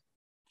Atlanta.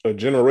 A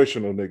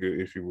generational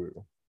nigga, if you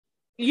will.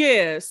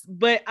 Yes,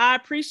 but I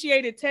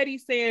appreciated Teddy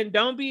saying,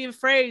 don't be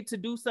afraid to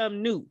do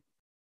something new.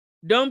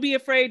 Don't be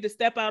afraid to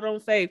step out on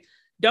faith.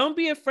 Don't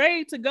be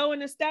afraid to go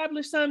and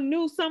establish something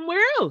new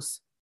somewhere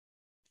else.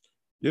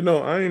 You know,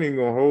 I ain't even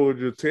gonna hold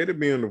you. Teddy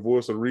being the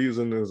voice of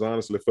reason is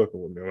honestly fucking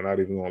with me. I'm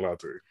not even gonna lie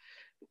to you.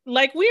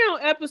 Like, we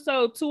on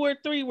episode 2 or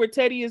 3 where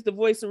Teddy is the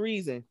voice of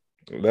reason.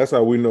 That's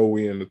how we know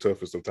we in the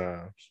toughest of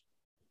times.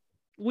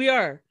 We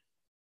are.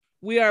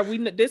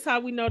 This how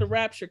we know the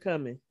rapture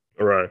coming.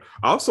 All right.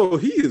 Also,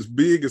 he is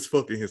big as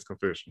fuck in his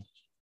confession.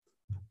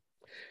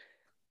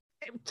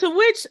 To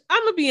which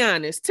I'm gonna be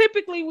honest.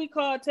 Typically, we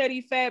call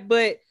Teddy fat,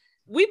 but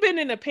we've been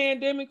in a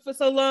pandemic for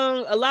so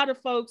long. A lot of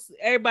folks,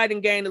 everybody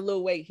done gained a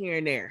little weight here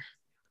and there.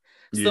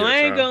 So I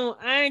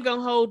ain't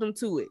gonna hold them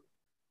to it.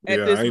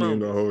 At this I ain't moment.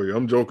 even gonna hold you.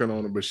 I'm joking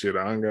on it, but shit,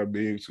 I ain't got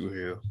big too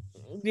hell.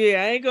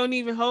 Yeah, I ain't gonna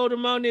even hold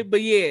him on it,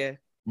 but yeah.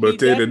 But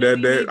Teddy,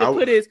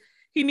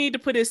 he need to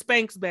put his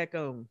Spanx back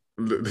on.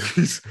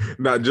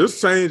 Not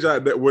just change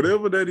out that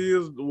whatever that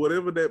is,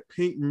 whatever that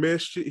pink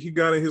mesh shit he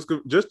got in his.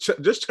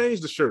 Just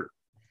change the shirt.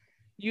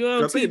 You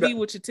on TV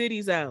with your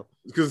titties out.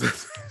 Because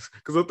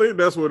I think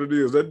that's what it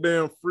is. That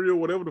damn frill,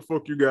 whatever the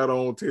fuck you got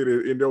on,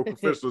 Teddy, in your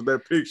confessions,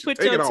 that picture.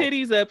 Put your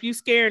titties up. You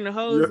scaring the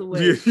hoes away.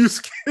 Yeah, you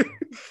scaring.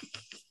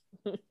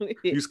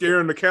 You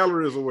scaring the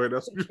calories away.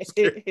 That's what you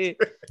scaring.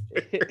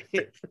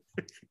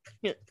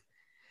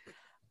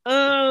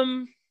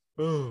 Oh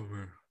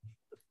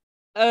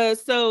man.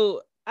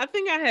 So I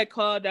think I had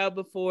called out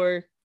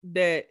before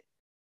that,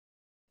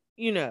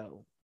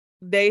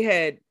 they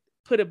had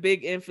put a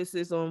big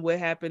emphasis on what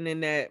happened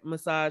in that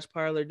massage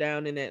parlor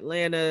down in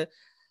Atlanta.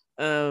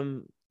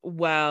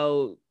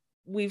 While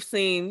we've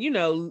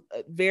seen,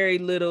 very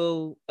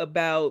little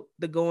about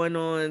the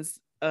going-ons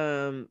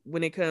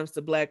when it comes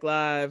to Black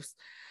lives.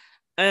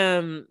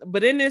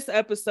 But in this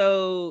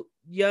episode,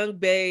 Young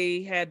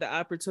Bae had the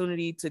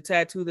opportunity to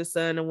tattoo the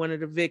son of one of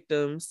the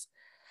victims.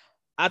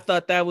 I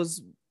thought that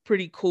was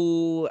pretty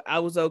cool. I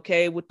was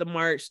okay with the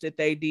march that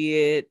they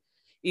did,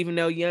 even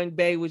though Young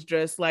Bae was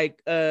dressed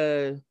like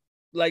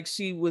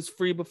she was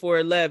free before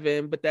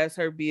 11, but that's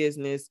her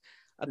business.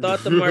 I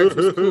thought the march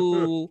was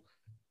cool.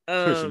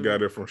 She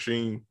got it from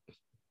Shein.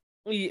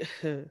 Yeah.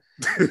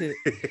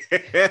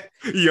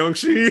 Young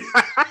Shein.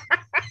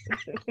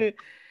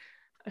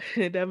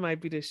 That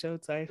might be the show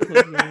title.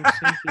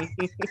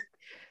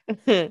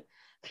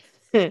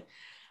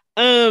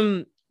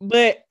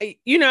 But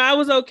I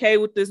was okay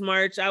with this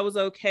march. I was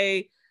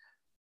okay.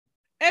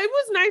 It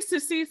was nice to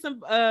see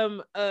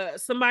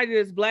somebody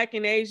that's Black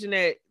and Asian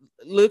that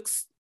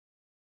looks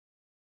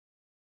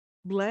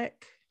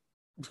Black.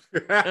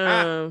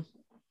 That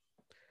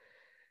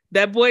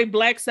boy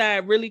Black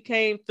side really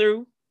came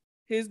through.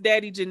 His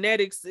daddy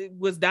genetics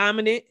was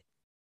dominant.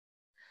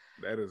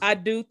 I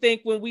do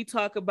think when we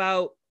talk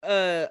about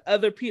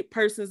other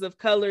persons of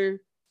color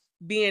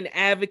being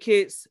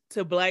advocates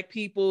to Black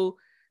people,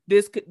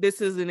 this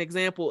is an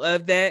example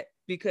of that,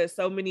 because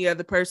so many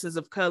other persons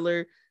of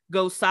color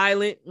go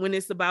silent when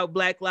it's about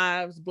Black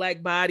lives,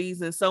 Black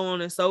bodies, and so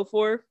on and so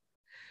forth.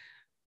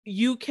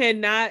 You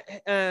cannot,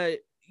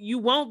 you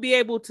won't be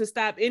able to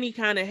stop any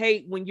kind of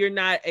hate when you're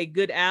not a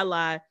good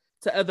ally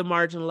to other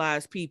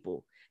marginalized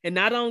people. And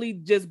not only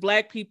just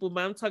Black people,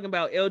 but I'm talking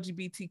about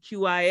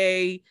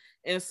LGBTQIA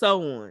and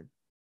so on.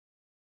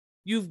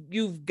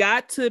 You've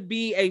got to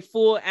be a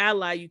full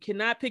ally. You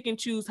cannot pick and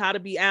choose how to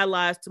be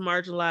allies to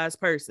marginalized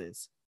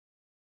persons.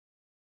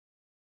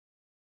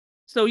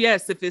 So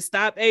yes, if it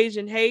Stop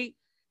Asian Hate,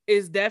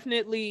 is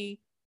definitely,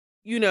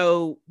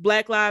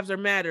 Black lives are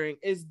mattering.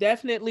 It's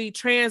definitely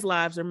trans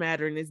lives are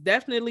mattering. It's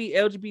definitely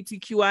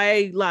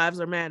LGBTQIA lives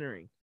are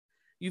mattering.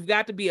 You've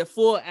got to be a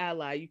full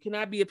ally. You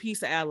cannot be a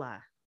piece of ally.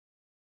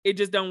 It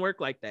just don't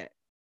work like that.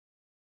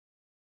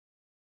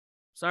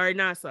 Sorry,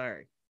 not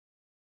sorry.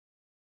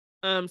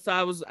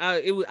 So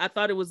I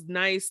thought it was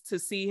nice to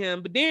see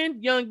him, but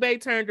then Young Bae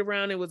turned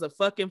around and was a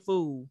fucking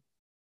fool.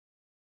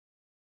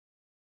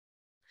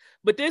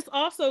 But this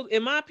also,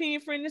 in my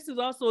opinion, friend, this is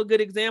also a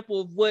good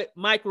example of what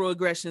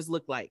microaggressions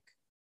look like.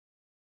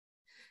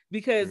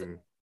 Because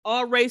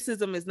all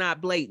racism is not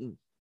blatant.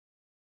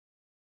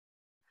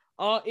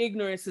 All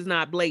ignorance is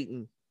not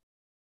blatant.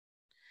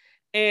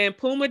 And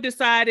Puma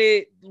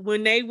decided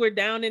when they were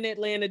down in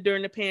Atlanta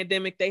during the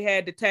pandemic, they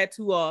had the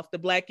tattoo off, the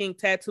black ink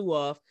tattoo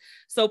off.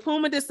 So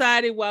Puma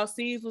decided while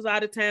C's was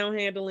out of town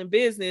handling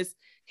business,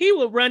 he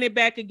would run it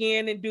back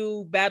again and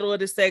do Battle of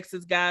the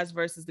Sexes, guys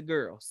versus the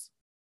girls.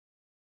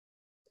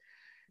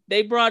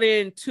 They brought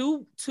in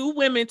two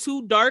women,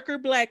 two darker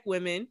black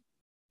women,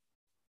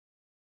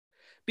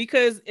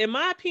 because in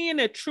my opinion,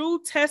 a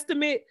true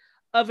testament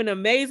of an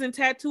amazing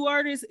tattoo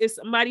artist is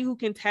somebody who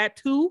can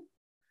tattoo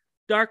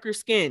darker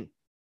skin.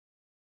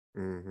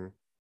 Mm-hmm.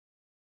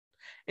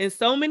 And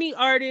so many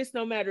artists,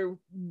 no matter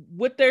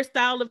what their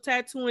style of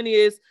tattooing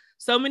is,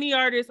 so many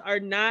artists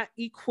are not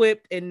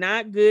equipped and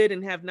not good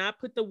and have not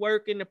put the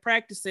work into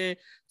practicing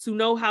to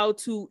know how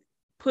to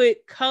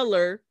put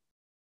color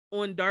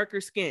on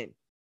darker skin.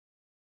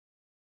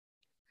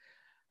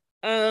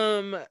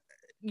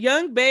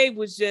 Young Babe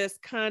was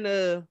just kind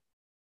of,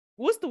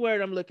 what's the word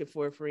I'm looking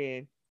for,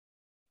 friend?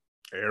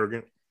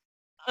 Arrogant.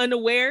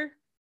 Unaware.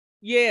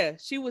 Yeah,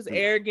 she was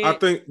arrogant. I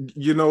think,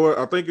 you know what?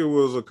 I think it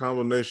was a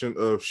combination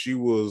of she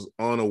was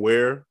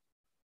unaware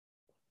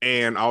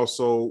and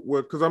also,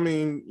 well, because I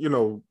mean,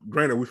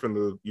 granted, we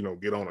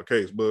finna, get on a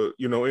case, but,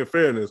 in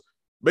fairness,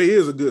 Bae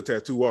is a good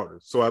tattoo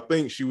artist. So I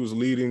think she was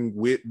leading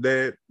with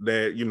that,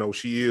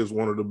 she is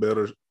one of the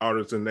better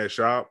artists in that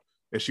shop.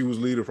 and she was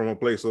leading from a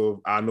place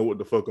of I know what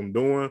the fuck I'm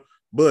doing.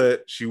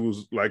 But she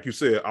was, like you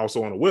said,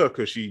 also unaware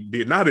because she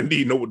did not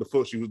indeed know what the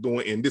fuck she was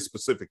doing in this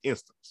specific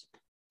instance.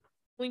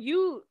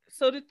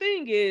 So the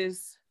thing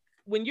is,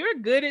 when you're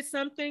good at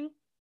something,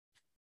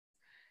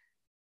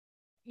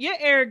 your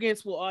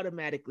arrogance will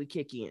automatically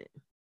kick in.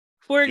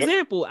 For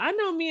example, I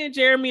know me and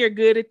Jeremy are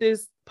good at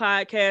this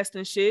podcast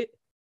and shit.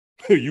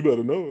 You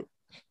better know it.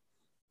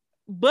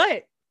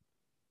 But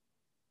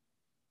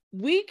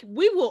we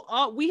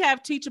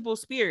have teachable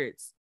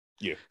spirits.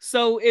 Yeah.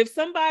 So if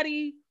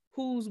somebody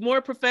who's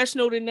more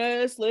professional than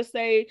us, let's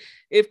say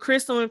if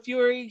Crystal and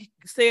Fury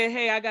said,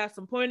 hey, I got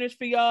some pointers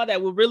for y'all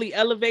that will really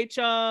elevate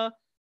y'all,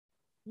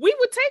 we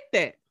would take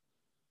that.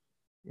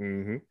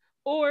 Mm-hmm.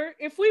 Or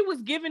if we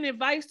was giving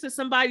advice to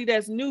somebody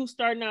that's new,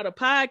 starting out a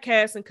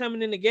podcast and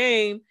coming in the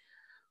game,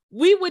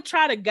 we would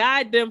try to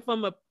guide them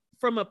from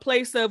a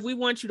place of, we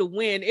want you to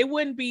win. It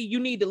wouldn't be, you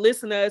need to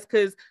listen to us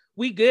because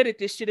we good at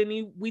this shit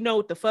and we know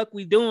what the fuck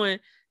we doing.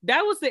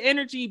 That was the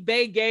energy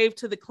Bay gave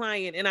to the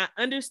client. And I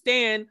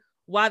understand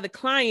why the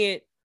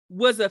client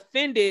was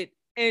offended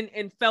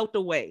and felt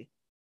away.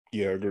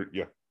 Yeah, I agree.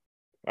 Yeah,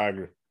 I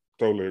agree.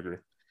 Totally agree.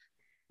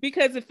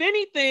 Because if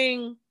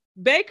anything,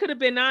 Bay could have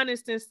been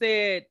honest and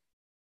said,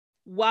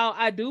 while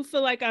I do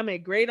feel like I'm a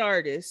great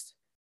artist,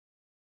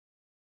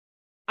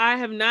 I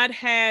have not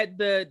had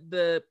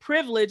the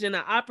privilege and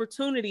the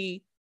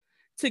opportunity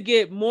to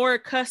get more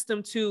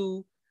accustomed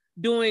to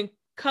doing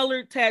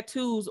colored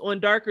tattoos on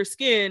darker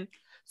skin.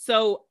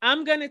 So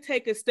I'm going to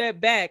take a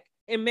step back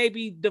and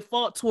maybe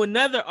default to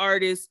another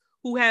artist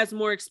who has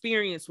more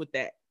experience with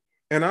that.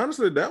 And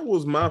honestly, that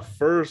was my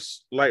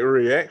first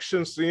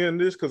reaction seeing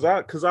this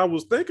because I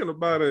was thinking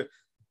about it,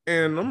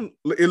 and I'm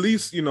at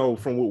least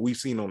from what we've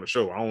seen on the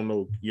show. I don't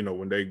know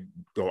when they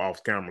go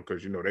off camera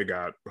because they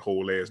got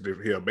whole ass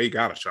different here. They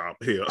got a shop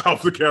here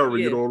off the camera.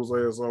 Yeah. You know what I'm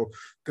saying? So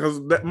because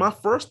my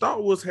first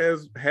thought was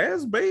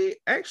has Bay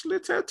actually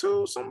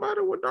tattooed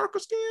somebody with darker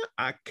skin?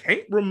 I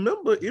can't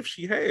remember if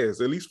she has,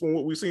 at least from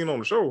what we've seen on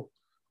the show.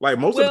 Like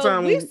most of the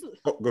time,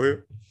 go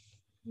ahead.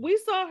 We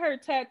saw her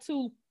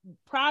tattoo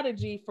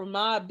Prodigy from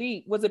Mobb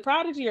Deep. Was it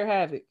Prodigy or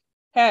Havoc?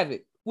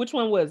 Havoc. Which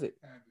one was it?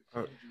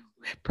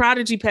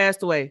 Prodigy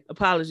passed away.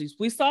 Apologies.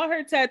 We saw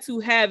her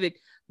tattoo Havoc,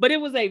 but it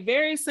was a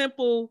very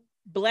simple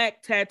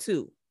black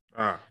tattoo.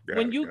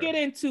 When you get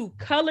into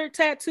colored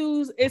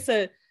tattoos, it's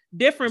a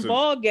different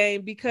ball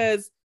game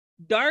because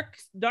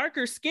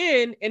darker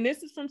skin, and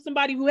this is from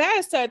somebody who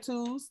has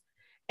tattoos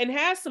and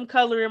has some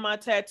color in my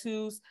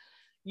tattoos.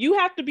 You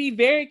have to be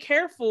very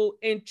careful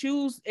and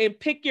choose and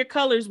pick your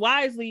colors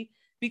wisely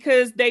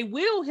because they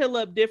will heal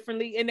up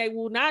differently and they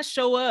will not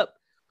show up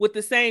with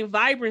the same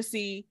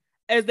vibrancy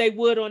as they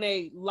would on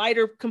a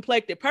lighter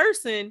complected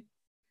person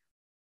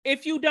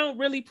if you don't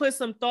really put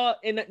some thought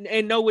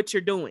and know what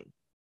you're doing.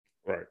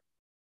 Right.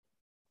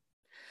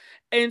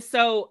 And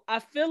so I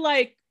feel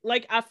like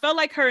I felt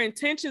like her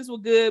intentions were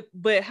good,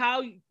 but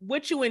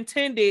what you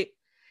intended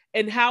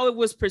and how it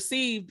was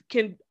perceived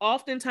can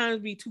oftentimes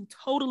be two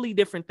totally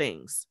different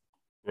things.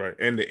 Right.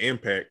 And the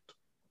impact.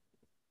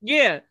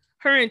 Yeah.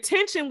 Her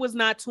intention was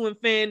not to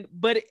offend,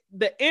 but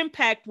the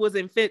impact was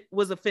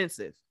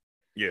offensive.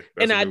 Yeah.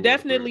 And I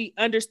definitely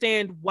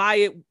understand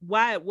why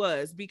it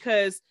was,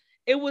 because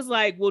it was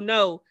like, well,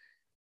 no,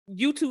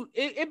 you two,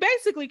 it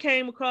basically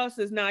came across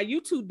as, nah,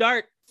 you too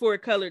dark for a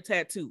colored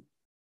tattoo.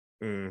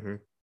 Mm-hmm.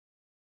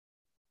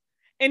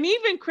 And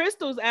even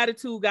Crystal's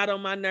attitude got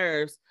on my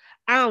nerves.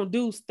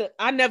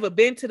 I never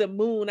been to the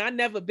moon. I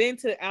never been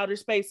to outer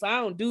space. So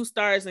I don't do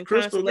stars and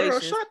Crystal,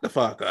 constellations. Girl, shut the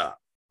fuck up.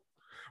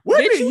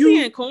 Bitch, you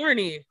being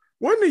corny.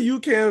 Wasn't it you,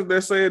 Cans,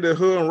 that said that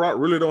her and Rock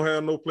really don't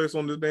have no place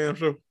on this damn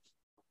show?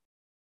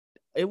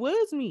 It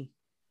was me.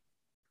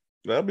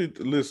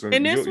 Listen,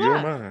 and you're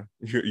mine.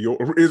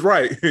 It's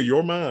right.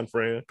 You're mine,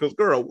 friend. Because,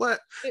 girl, what?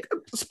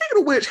 Speaking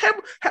of which,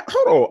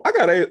 hold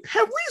on.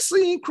 Have we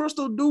seen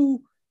Crystal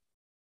do?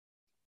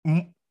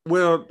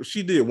 Well,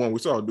 she did one. We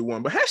saw her do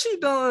one. But has she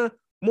done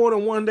more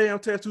than one damn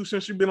tattoo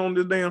since she's been on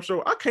this damn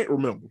show? I can't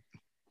remember.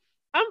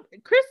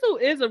 Crystal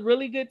is a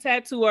really good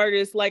tattoo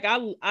artist. Like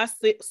I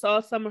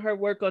saw some of her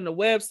work on the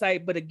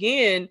website, but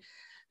again,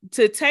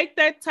 to take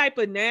that type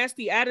of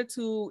nasty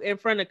attitude in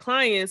front of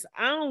clients,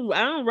 I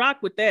don't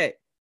rock with that.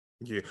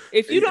 Yeah.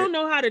 If you don't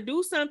know how to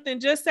do something,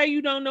 just say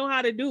you don't know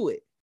how to do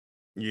it.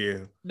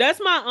 Yeah.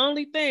 That's my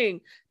only thing.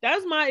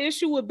 That's my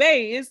issue with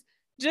Bay is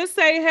just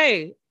say,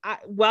 hey,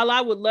 while I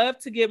would love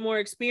to get more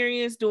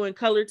experience doing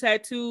color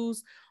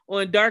tattoos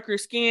on darker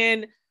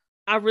skin,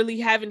 I really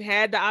haven't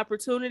had the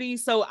opportunity.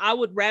 So I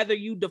would rather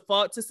you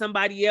default to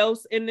somebody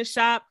else in the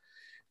shop.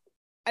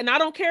 And I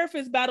don't care if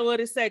it's battle of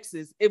the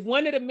sexes. If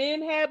one of the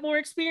men had more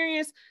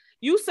experience,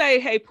 you say,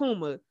 hey,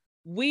 Puma,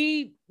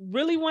 we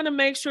really want to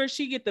make sure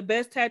she get the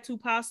best tattoo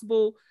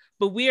possible,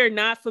 but we are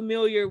not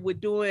familiar with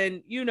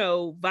doing,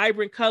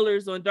 vibrant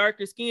colors on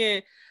darker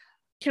skin.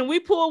 Can we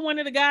pull one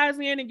of the guys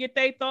in and get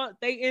their thought,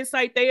 their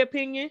insight, their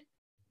opinion?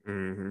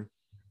 Mm-hmm.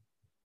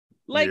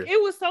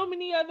 It was so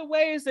many other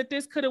ways that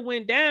this could have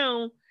went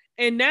down.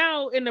 And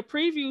now in the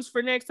previews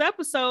for next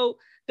episode,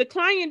 the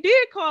client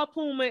did call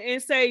Puma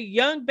and say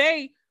Young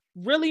Bae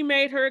really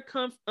made her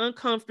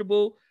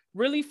uncomfortable,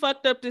 really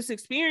fucked up this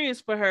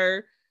experience for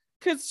her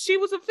because she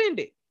was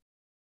offended.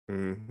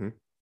 Mm-hmm.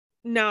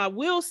 Now, I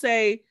will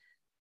say,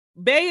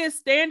 Bae is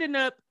standing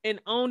up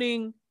and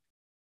owning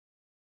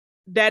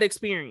that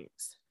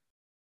experience.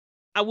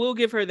 I will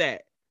give her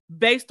that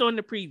based on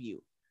the preview.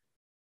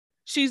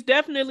 She's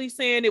definitely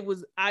saying it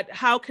was,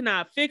 how can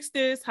I fix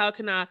this? How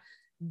can I,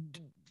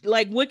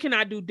 what can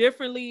I do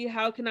differently?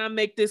 How can I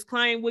make this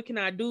client? What can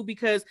I do?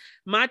 Because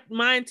my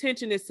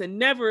intention is to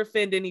never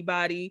offend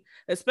anybody,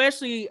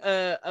 especially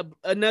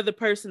another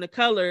person of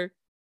color.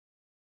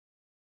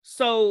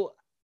 So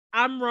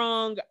I'm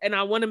wrong and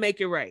I want to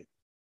make it right.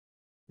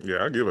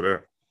 Yeah, I give her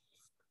that.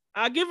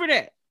 I'll give her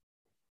that.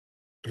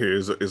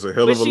 It's a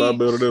hell of a lot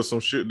better than some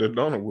shit that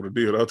Donna would have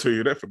did. I'll tell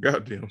you that for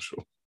goddamn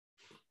sure.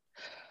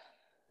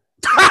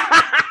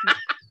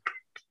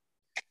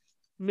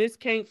 Miss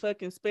can't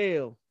fucking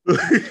spell.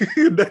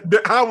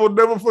 I will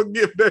never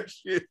forgive that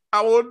shit.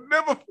 I will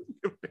never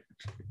forgive that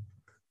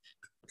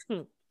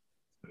shit.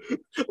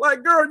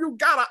 Like, girl, you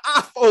got an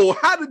iPhone.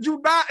 How did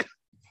you not?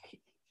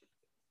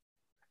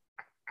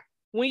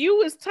 When you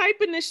was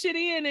typing this shit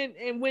in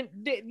and when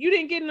you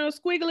didn't get no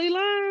squiggly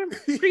line,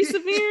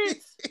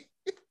 perseverance.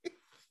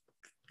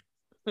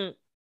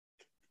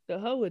 The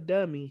hoe a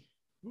dummy.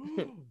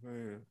 Oh,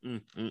 man.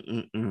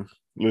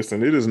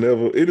 Listen, it is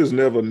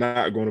never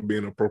not going to be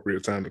an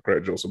appropriate time to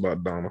crack jokes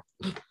about Donna.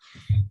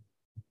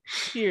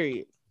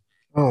 Period.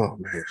 Oh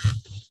man.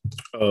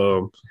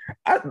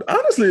 I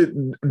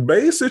honestly,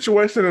 Bae's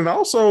situation, and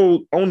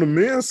also on the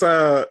men's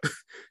side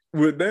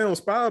with damn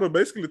Spider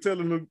basically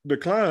telling the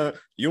client,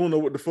 you don't know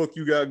what the fuck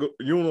you got.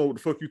 You don't know what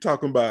the fuck you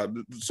talking about,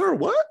 sir.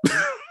 What?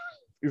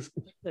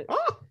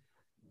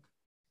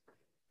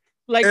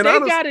 Like and they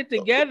got it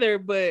together,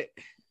 but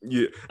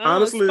yeah,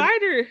 honestly,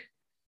 Spider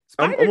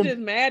just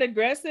mad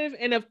aggressive,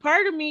 and a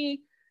part of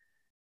me,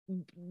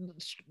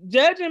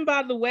 judging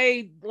by the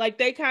way, like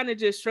they kind of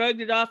just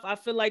shrugged it off. I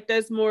feel like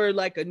that's more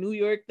like a New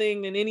York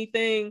thing than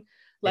anything.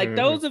 Like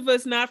those of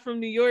us not from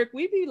New York,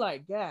 we be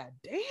like, God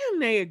damn,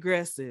 they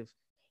aggressive.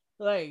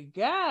 Like,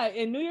 God,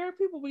 and New York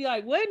people be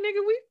like, what,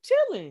 nigga, we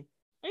chilling.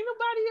 Ain't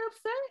nobody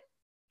upset.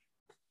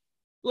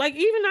 Like,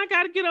 even I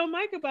gotta get on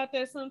mic about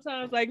that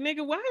sometimes. Like,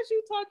 nigga, why is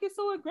you talking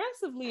so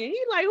aggressively? And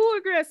he like, who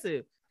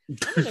aggressive?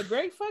 I'm in a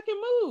great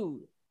fucking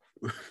mood.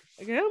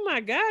 Like, oh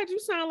my God, you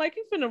sound like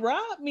you finna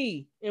rob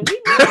me. And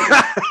we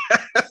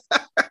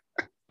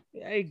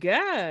hey,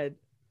 God,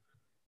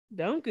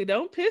 don't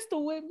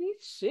pistol whip me.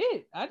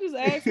 Shit, I just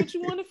asked what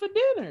you wanted for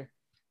dinner.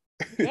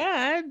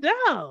 God,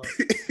 dog.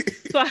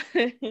 So,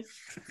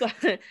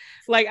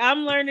 like,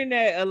 I'm learning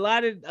that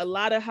a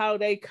lot of how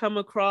they come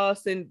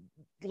across, and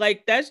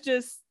like that's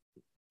just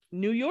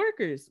New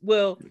Yorkers.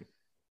 Well,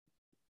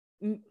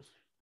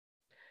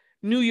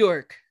 New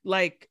York,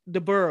 like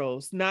the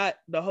boroughs, not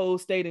the whole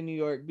state of New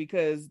York,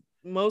 because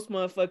most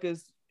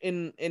motherfuckers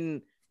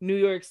in New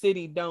York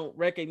City don't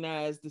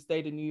recognize the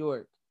state of New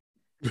York.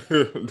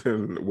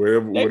 Then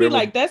they be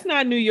like, that's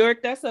not New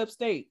York, that's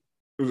upstate.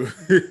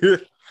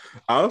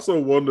 I also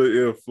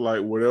wonder if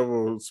like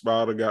whatever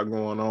Spider got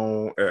going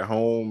on at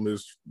home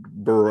is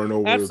burrowing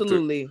over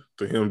absolutely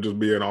to him just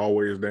being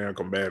always damn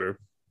combative.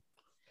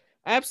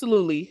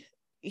 Absolutely.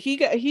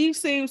 He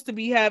seems to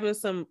be having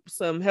some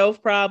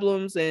health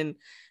problems, and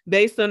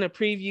based on the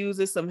previews,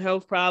 it's some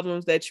health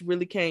problems that you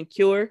really can't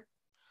cure.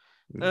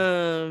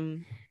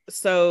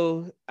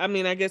 So I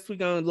mean, I guess we're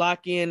gonna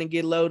lock in and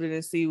get loaded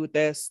and see what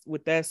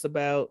that's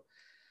about.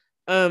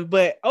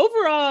 But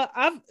overall,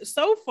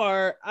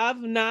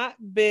 I've not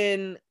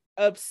been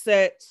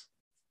upset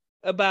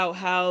about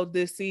how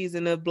this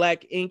season of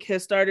Black Ink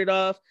has started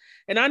off.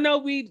 And I know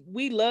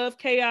we love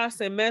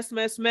chaos and mess.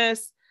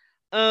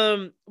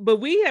 But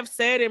we have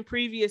said in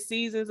previous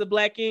seasons of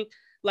Black Ink,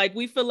 like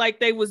we feel like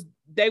they was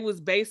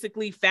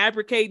basically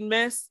fabricating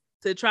mess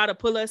to try to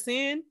pull us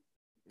in.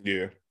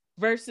 Yeah.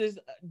 Versus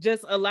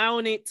just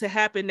allowing it to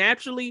happen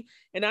naturally.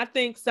 And I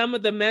think some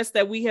of the mess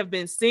that we have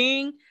been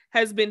seeing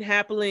has been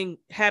happening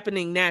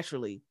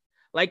naturally.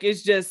 Like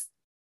it's just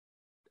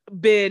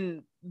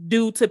been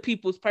due to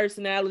people's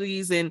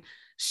personalities and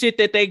shit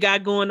that they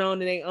got going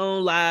on in their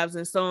own lives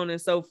and so on and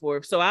so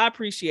forth. So I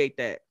appreciate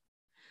that.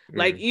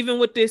 Like even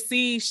with this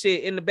seed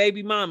shit and the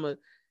baby mama,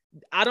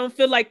 I don't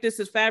feel like this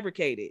is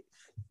fabricated.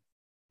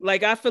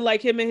 Like I feel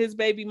like him and his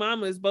baby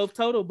mama is both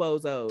total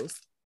bozos.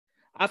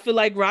 I feel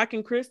like Rock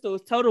and Crystal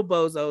is total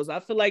bozos. I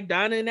feel like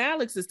Donna and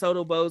Alex is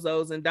total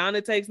bozos, and Donna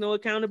takes no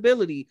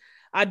accountability.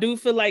 I do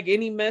feel like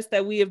any mess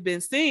that we have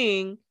been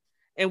seeing,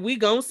 and we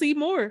gonna see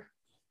more,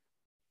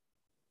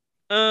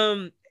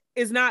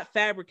 is not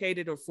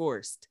fabricated or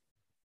forced.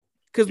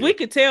 Because we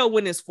could tell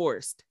when it's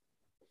forced.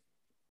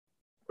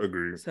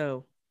 Agreed.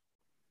 So,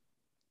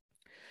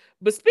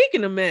 but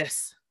speaking of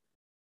mess,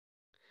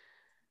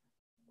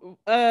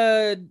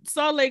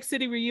 Salt Lake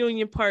City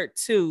Reunion Part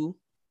 2.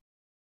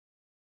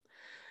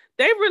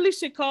 They really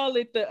should call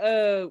it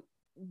the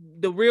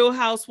Real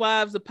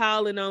Housewives of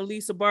piling on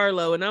Lisa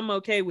Barlow, and I'm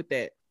okay with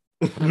that.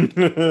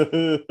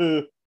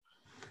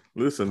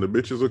 Listen, the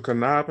bitch is a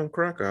conniving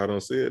cracker. I done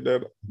said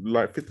that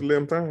like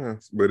 50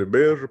 times, but it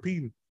bears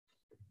repeating.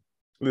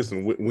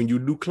 Listen, when you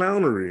do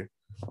clownery,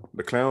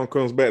 the clown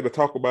comes back to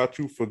talk about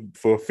you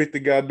for 50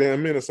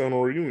 goddamn minutes on a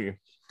reunion.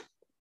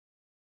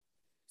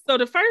 So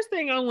the first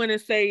thing I want to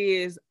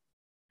say is,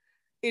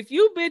 if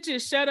you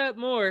bitches shut up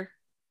more,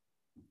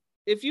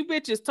 if you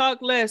bitches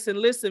talk less and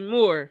listen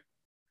more,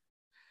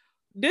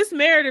 this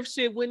Meredith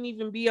shit wouldn't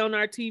even be on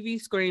our TV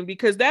screen,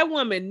 because that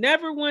woman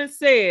never once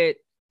said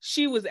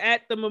she was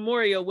at the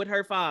memorial with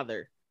her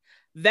father.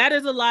 That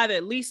is a lie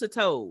that Lisa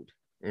told.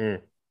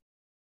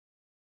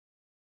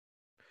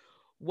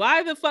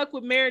 Why the fuck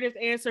would Meredith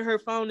answer her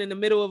phone in the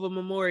middle of a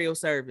memorial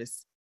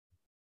service?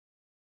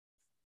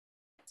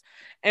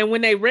 And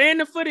when they ran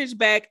the footage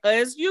back,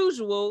 as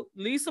usual,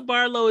 Lisa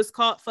Barlow is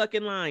caught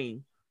fucking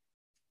lying.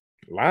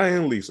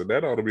 Lying Lisa.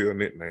 That ought to be a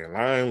nickname.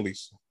 Lying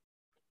Lisa.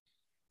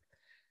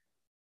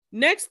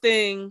 Next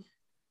thing,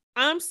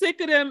 I'm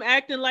sick of them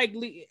acting like,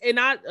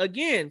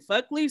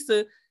 fuck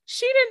Lisa.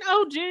 She didn't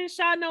owe Jen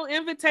Shah no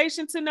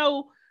invitation to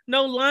no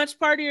launch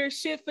party or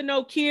shit for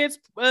no kids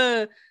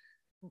body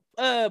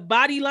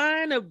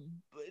line of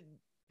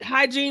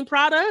hygiene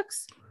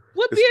products.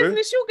 What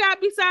business you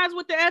got besides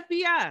with the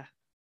FBI?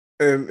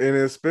 And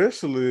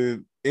especially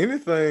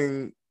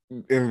anything,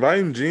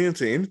 inviting Jen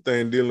to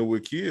anything dealing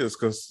with kids,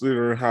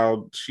 considering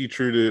how she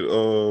treated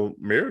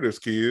Meredith's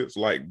kids.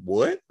 Like,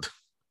 what?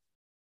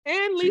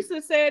 And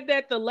Lisa said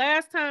that the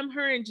last time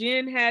her and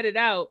Jen had it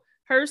out,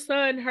 her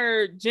son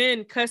heard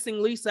Jen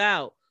cussing Lisa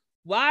out.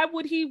 Why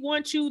would he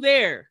want you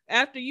there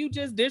after you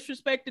just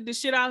disrespected the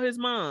shit out of his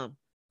mom?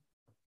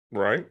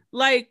 Right.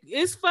 Like,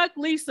 it's fuck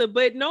Lisa,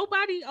 but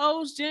nobody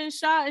owes Jen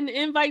Shah an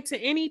invite to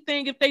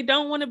anything if they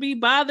don't want to be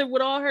bothered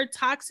with all her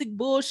toxic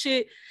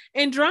bullshit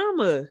and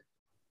drama.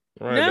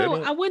 Right,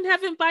 no, I wouldn't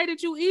have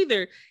invited you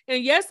either.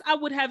 And yes, I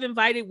would have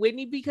invited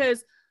Whitney,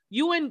 because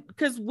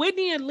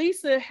Whitney and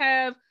Lisa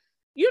have,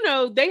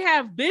 they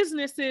have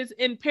businesses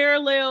in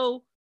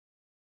parallel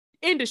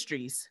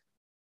industries.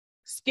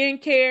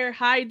 Skincare,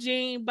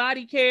 hygiene,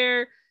 body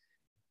care.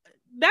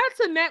 That's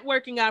a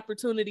networking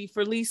opportunity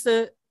for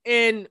Lisa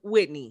and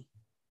Whitney.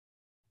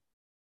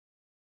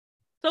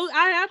 So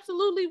I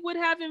absolutely would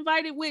have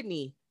invited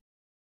Whitney.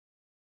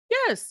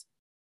 Yes.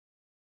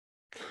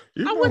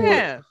 I would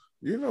have.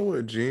 You know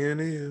what Jen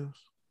is?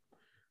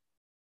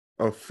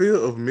 A fear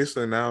of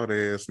missing out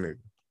ass nigga.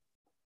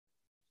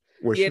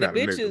 Well, yeah, the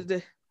bitch is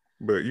the.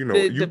 But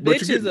the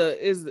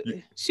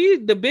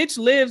bitch the bitch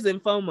lives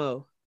in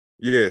FOMO.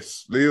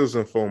 Yes, lives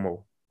in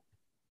FOMO.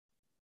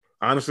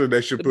 Honestly,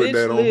 they should put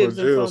that on her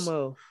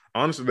jail.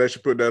 Honestly, they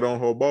should put that on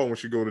her ball when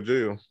she go to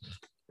jail.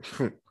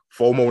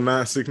 FOMO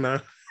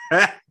 969.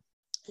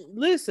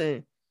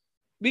 Listen,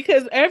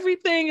 because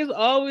everything is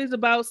always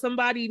about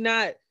somebody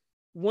not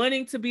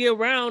wanting to be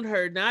around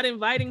her, not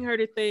inviting her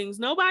to things.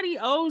 Nobody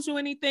owes you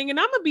anything. And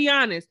I'm gonna be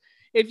honest.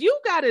 If you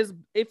got as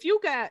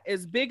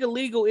big a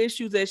legal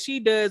issues as she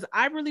does,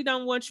 I really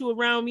don't want you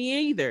around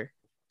me either.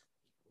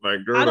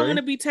 Like, girl, I don't want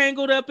to be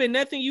tangled up in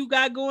nothing you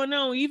got going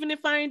on, even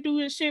if I ain't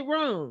doing shit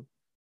wrong.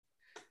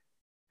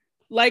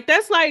 Like,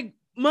 that's like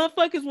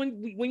motherfuckers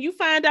when you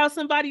find out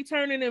somebody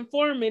turning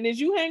informant, is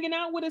you hanging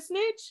out with a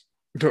snitch?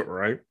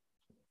 Right.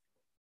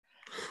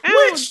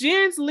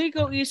 Jen's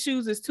legal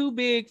issues is too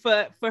big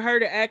for her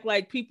to act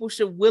like people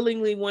should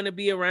willingly want to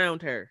be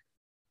around her.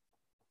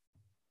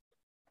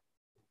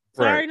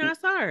 Sorry, not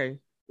sorry.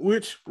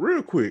 Which,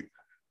 real quick,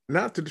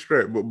 not to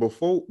distract, but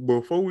before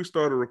we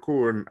started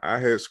recording, I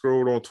had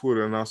scrolled on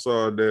Twitter and I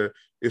saw that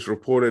it's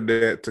reported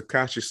that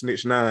Tekashi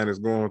Snitch 9 is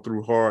going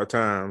through hard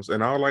times.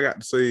 And all I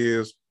got to say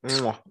is,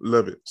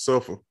 love it.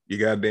 Suffer, you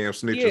goddamn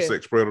snitch and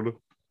sex predator.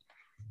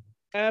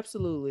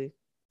 Absolutely.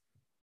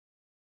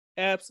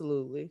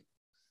 Absolutely.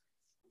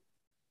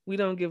 We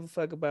don't give a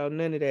fuck about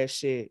none of that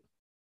shit.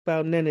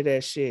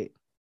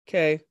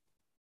 Okay.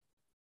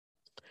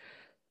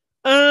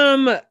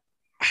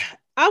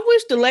 I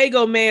wish the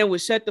Lego man would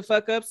shut the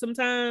fuck up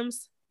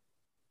sometimes.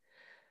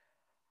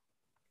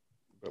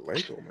 The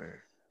Lego man.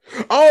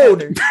 Oh,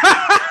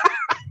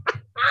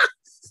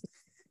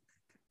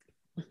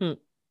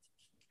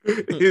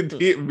 it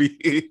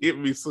hit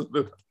me so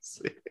that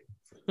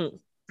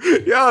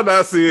y'all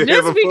not seeing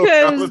just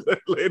because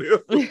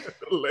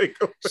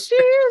Lego she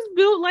is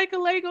built like a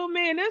Lego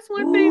man. That's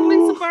one thing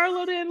Lisa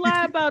Barlow didn't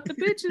lie about. The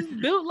bitch is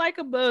built like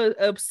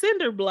a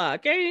cinder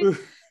block, eh?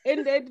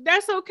 And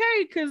that's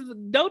okay, because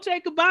Dolce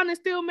 & Gabbana is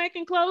still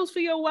making clothes for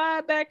your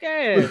wide back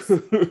ass.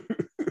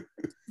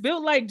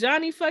 Built like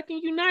Johnny fucking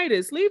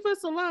Unitas. Leave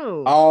us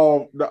alone.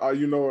 Oh,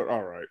 you know what?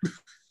 All right.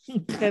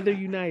 Heather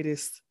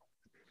Unitas.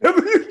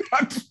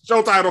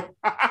 Show title.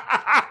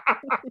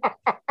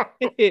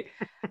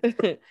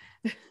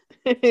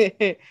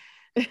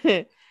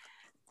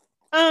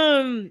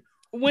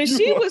 When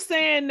she was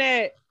saying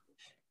that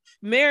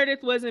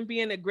Meredith wasn't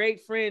being a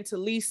great friend to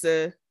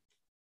Lisa,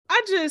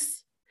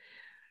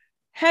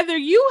 Heather,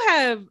 you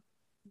have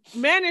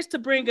managed to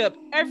bring up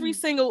every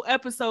single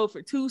episode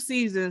for 2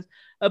 seasons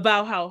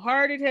about how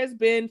hard it has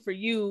been for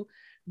you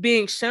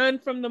being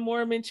shunned from the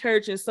Mormon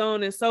church and so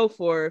on and so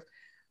forth.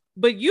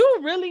 But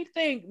you really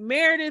think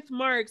Meredith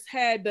Marks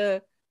had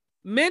the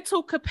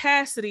mental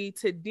capacity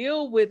to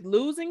deal with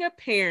losing a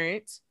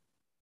parent,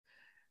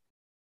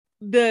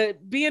 the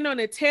being on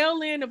the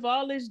tail end of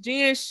all this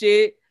Jen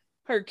shit,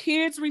 her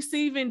kids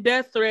receiving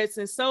death threats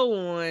and so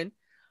on,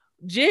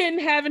 Jen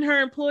having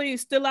her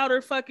employees still out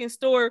her fucking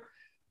store.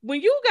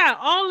 When you got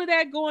all of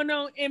that going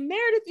on, and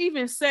Meredith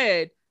even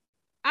said,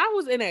 I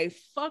was in a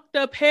fucked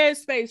up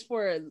headspace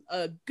for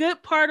a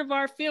good part of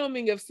our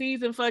filming of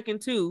season fucking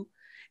 2.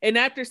 And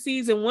after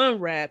season 1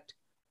 wrapped,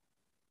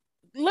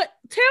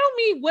 tell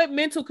me what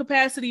mental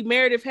capacity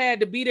Meredith had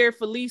to be there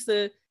for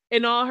Lisa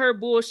and all her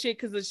bullshit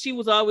because she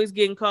was always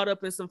getting caught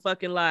up in some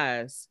fucking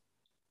lies.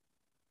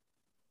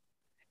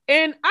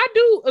 And I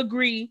do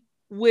agree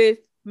with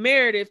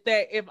Meredith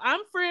that if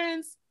I'm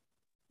friends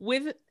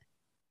with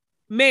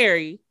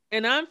Mary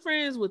and I'm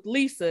friends with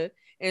Lisa,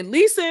 and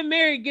Lisa and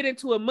Mary get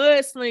into a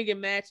mudslinging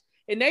match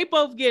and they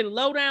both getting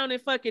low down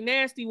and fucking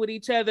nasty with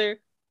each other,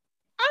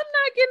 I'm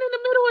not getting in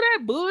the middle of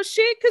that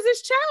bullshit because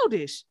it's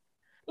childish.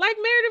 Like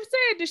Meredith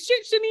said, the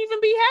shit shouldn't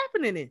even be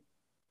happening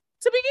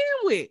to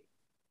begin with.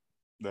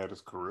 That is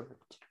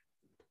correct.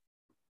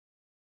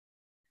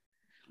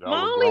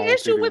 My only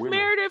issue with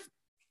Meredith,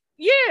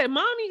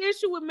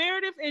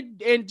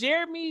 and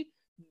Jeremy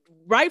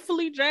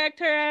rightfully dragged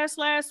her ass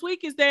last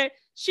week is that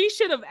she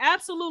should have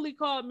absolutely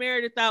called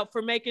Meredith out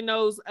for making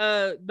those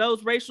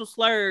racial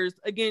slurs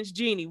against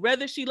Jeannie.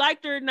 Whether she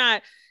liked her or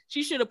not,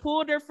 she should have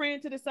pulled her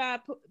friend to the side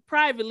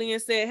privately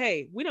and said,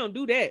 hey, we don't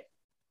do that.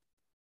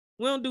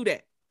 We don't do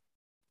that.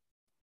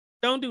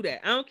 Don't do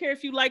that. I don't care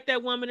if you like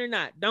that woman or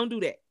not. Don't do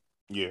that.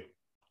 Yeah.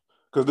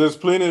 Because there's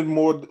plenty of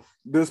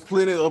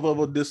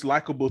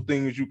dislikable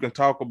things you can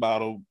talk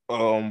about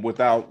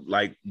without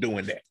like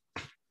doing that.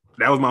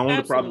 That was my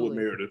only problem with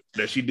Meredith.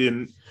 That she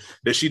didn't,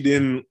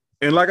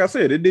 and like I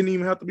said, it didn't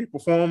even have to be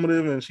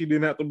performative, and she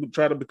didn't have to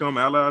try to become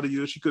ally of the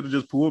year. She could have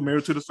just pulled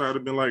Meredith to the side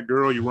and been like,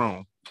 girl, you're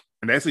wrong.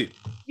 And that's it.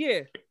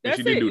 Yeah, that's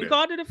it. You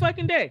called it a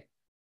fucking day.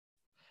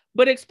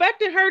 But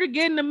expecting her to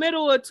get in the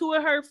middle of two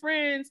of her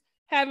friends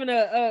having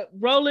a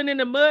rolling in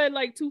the mud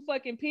like two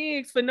fucking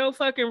pigs for no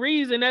fucking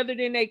reason other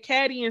than they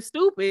catty and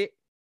stupid,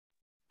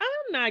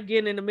 I'm not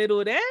getting in the middle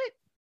of that.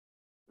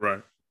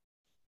 Right.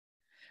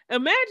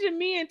 Imagine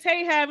me and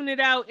Tay having it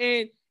out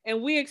and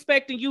we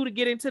expecting you to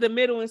get into the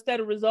middle instead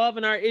of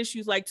resolving our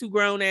issues like two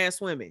grown ass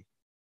women.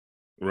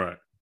 Right.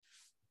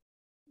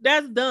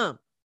 That's dumb.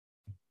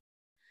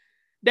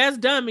 That's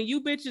dumb. And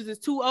you bitches is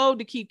too old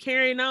to keep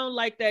carrying on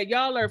like that.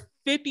 Y'all are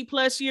 50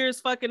 plus years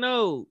fucking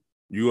old.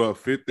 You are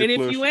 50 and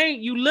if you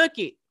ain't, you look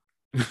it.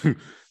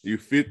 You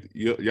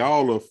 50.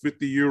 Y'all are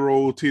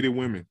 50-year-old titty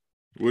women.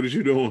 What is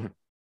you doing?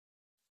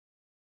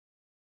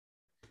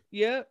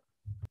 Yep.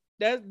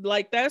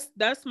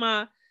 That's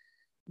my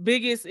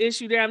biggest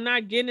issue there. I'm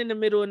not getting in the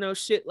middle of no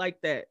shit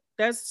like that.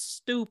 That's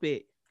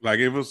stupid. Like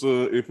if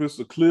it's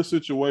a clear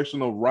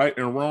situation of right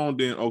and wrong,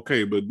 then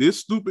okay. But this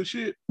stupid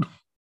shit.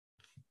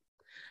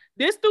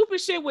 This stupid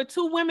shit with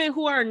two women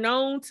who are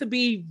known to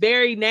be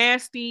very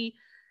nasty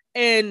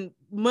and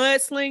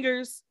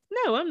mudslingers.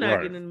 No, I'm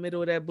not getting in the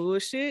middle of that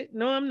bullshit.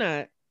 No, I'm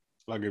not.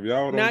 Like if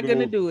y'all not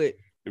gonna do it.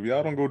 If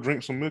y'all don't go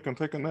drink some milk and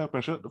take a nap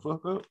and shut the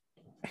fuck up.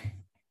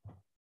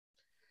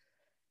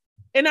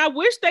 And I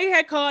wish they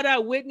had called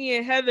out Whitney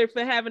and Heather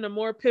for having a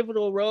more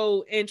pivotal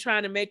role in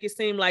trying to make it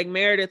seem like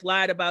Meredith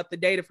lied about the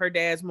date of her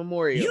dad's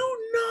memorial.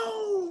 You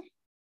know,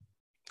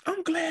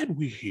 I'm glad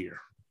we're here.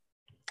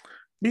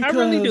 Because I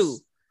really do.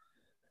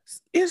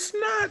 It's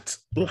not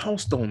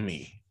lost on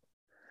me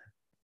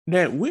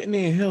that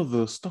Whitney and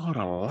Heather start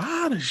a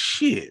lot of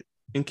shit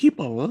and keep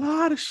a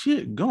lot of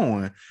shit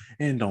going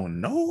and don't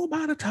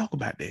nobody talk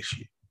about that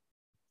shit.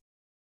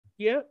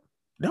 Yep.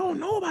 Don't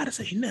nobody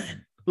say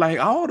nothing. Like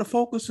all the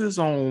focus is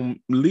on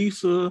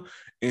Lisa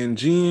and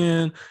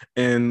Jen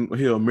and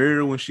hell,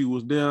 Mary when she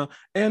was there.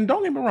 And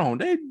don't get me wrong,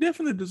 they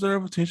definitely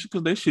deserve attention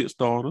because they shit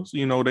starters.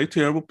 You know, they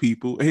terrible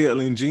people. Hell,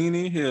 and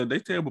Jeannie, hell, they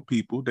terrible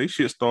people. They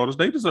shit starters.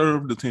 They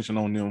deserve the attention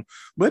on them.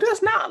 But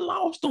it's not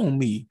lost on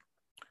me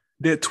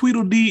that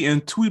Tweedledee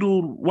and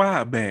Tweedle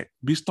Wideback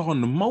be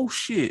starting the most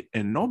shit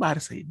and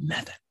nobody say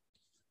nothing.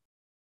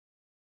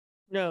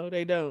 No,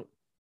 they don't.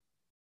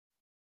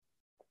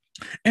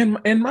 And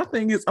my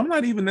thing is, I'm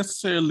not even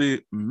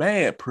necessarily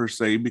mad per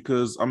se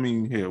because I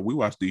mean, hell, we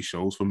watch these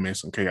shows for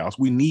mess and chaos.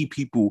 We need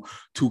people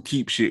to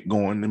keep shit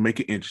going, to make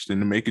it interesting,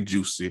 to make it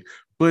juicy.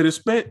 But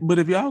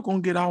if y'all gonna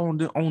get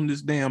out on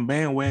this damn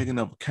bandwagon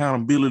of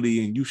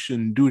accountability, and you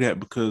shouldn't do that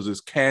because it's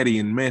catty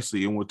and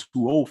messy, and we're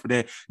too old for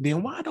that,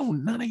 then why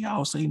don't none of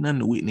y'all say nothing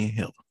to Whitney and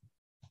Heather?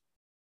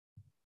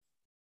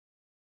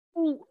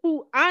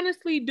 Who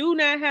honestly do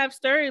not have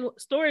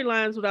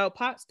storylines without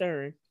pot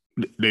stirring.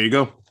 There you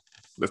go.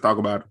 Let's talk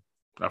about it.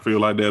 I feel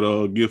like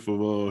that gif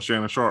of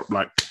Shannon Sharp,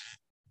 like,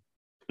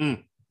 I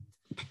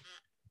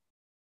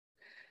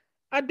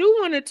do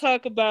want to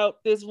talk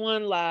about this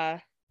one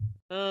lie.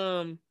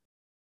 So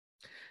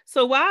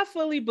while I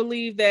fully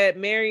believe that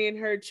Mary and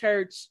her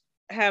church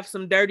have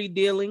some dirty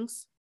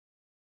dealings,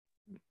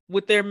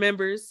 with their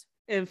members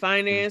and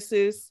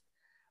finances.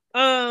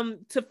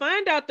 To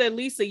find out that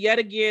Lisa yet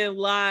again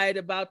lied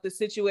about the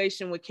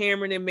situation with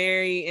Cameron and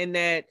Mary, and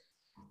that,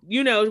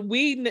 you know,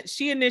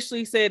 she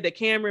initially said that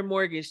Cameron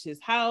mortgaged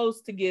his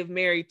house to give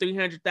Mary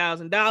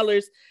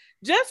 $300,000,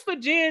 just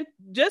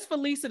for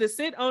Lisa to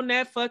sit on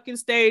that fucking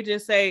stage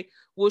and say,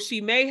 well,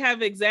 she may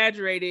have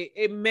exaggerated.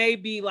 It may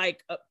be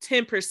like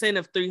 10%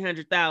 of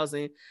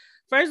 300,000.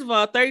 First of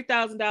all,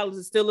 $30,000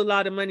 is still a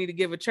lot of money to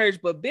give a church,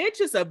 but bitch,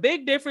 it's a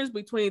big difference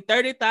between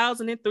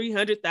 $30,000 and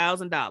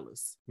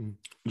 $300,000.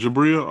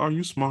 Jabria, are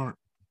you smart?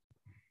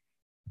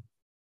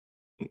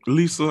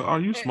 Lisa,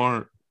 are you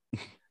smart?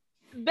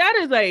 That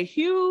is a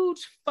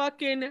huge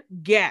fucking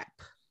gap.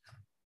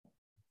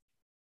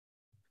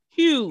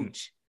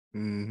 Huge.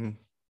 Mm-hmm.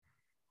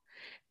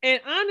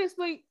 And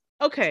honestly,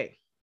 okay,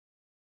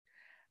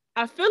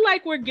 I feel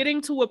like we're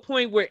getting to a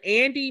point where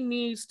Andy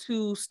needs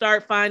to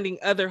start finding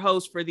other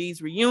hosts for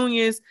these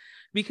reunions,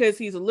 because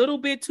he's a little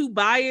bit too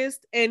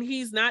biased and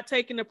he's not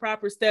taking the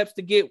proper steps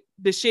to get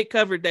the shit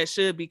covered that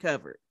should be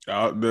covered.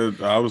 I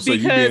would say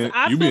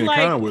you being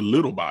kind with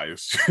little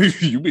bias.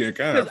 You being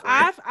kind.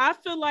 Because I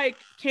feel like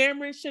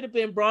Cameron should have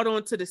been brought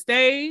onto the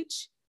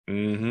stage,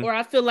 or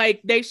I feel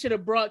like they should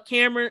have brought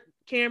Cameron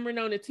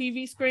on the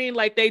TV screen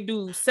like they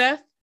do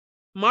Seth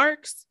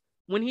Marks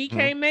when he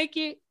can't make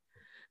it.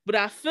 But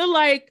I feel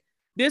like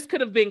this could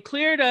have been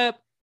cleared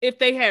up if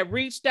they had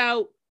reached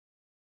out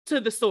to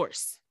the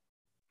source.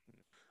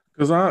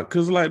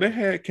 Cause like they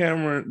had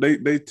Cameron,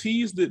 they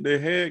teased it. They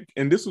had,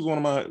 and this was one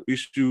of my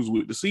issues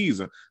with the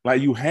season.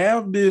 Like you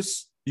have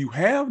this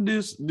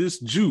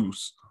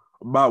juice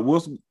about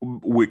what's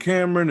with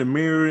Cameron and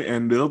Mary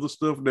and the other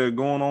stuff that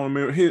going on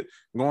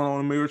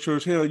in Mary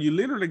Church. Hell, you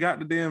literally got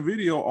the damn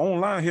video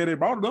online here. They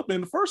brought it up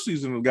in the first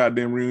season of the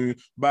goddamn reunion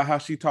about how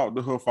she talked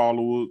to her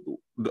followers.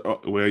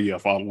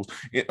 Followers,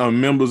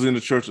 members in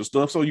the church and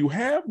stuff. So you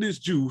have this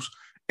juice.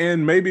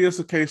 And maybe it's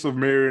a case of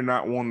Mary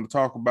not wanting to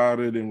talk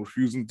about it and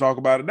refusing to talk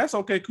about it. That's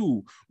okay,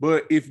 cool.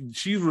 But if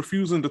she's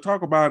refusing to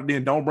talk about it,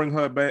 then don't bring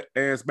her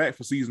ass back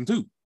for season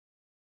 2.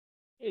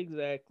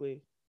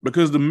 Exactly.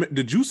 Because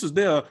the juice is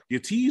there. You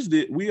teased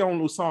it. We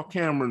only saw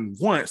Cameron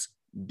once.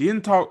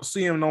 Didn't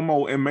see him no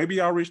more. And maybe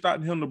y'all reached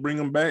out to him to bring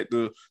him back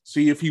to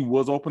see if he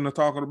was open to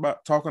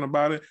talking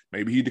about it.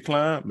 Maybe he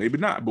declined. Maybe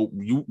not. But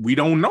we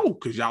don't know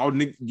because y'all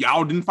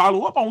didn't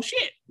follow up on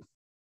shit.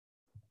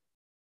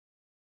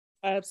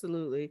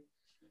 Absolutely.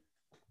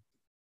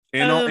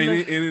 And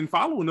in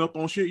following up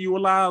on shit, you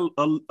allow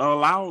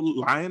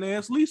lying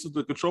ass Lisa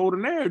to control the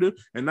narrative,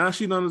 and now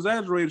she done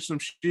exaggerated some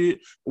shit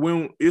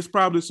when it's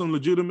probably some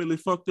legitimately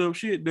fucked up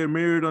shit that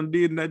Mary done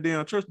did in that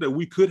damn church that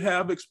we could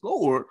have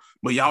explored,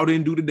 but y'all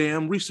didn't do the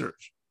damn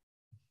research.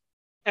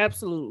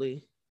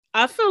 Absolutely.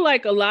 I feel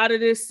like a lot of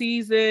this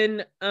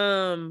season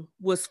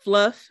was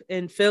fluff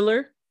and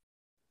filler.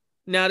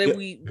 Now that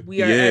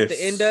we are at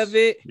the end of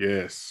it,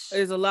 yes,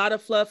 there's a lot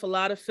of fluff, a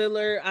lot of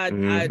filler.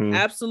 I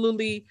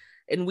absolutely,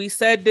 and we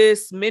said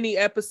this many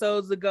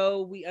episodes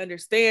ago, we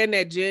understand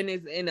that Jen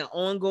is in an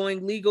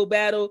ongoing legal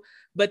battle,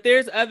 but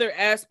there's other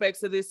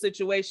aspects of this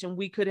situation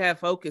we could have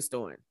focused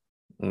on,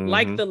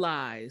 like the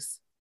lies,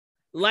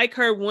 like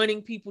her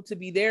wanting people to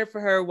be there for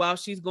her while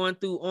she's going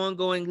through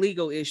ongoing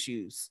legal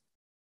issues.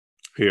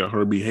 Yeah,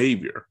 her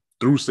behavior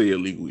through said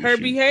legal issues. Her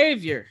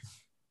behavior.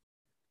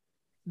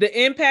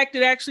 The impact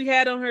it actually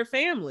had on her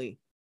family.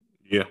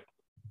 Yeah.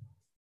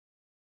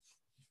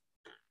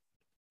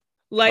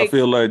 Like, I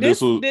feel like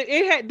this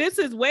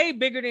is way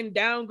bigger than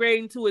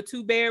downgrading to a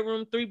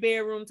 2-bedroom,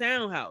 3-bedroom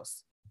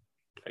townhouse.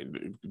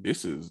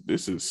 This is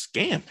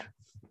scamming.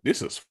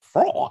 This is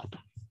fraud.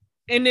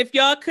 And if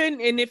y'all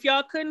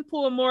couldn't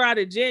pull more out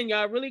of Jen,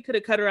 y'all really could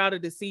have cut her out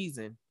of the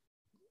season.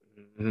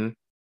 Mm-hmm.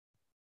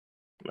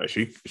 Like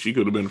she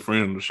could have been a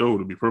friend of the show,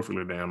 to be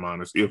perfectly damn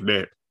honest, if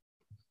that.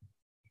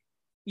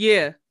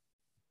 Yeah,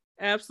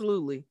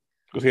 absolutely.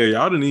 Because hell,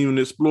 y'all didn't even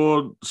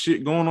explore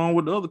shit going on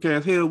with the other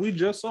cast. Hell, we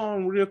just saw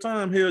in real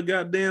time, hell,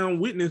 goddamn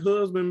Whitney's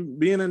husband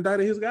being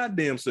indicted his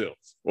goddamn self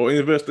or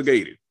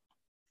investigated.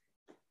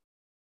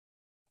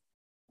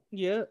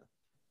 Yeah.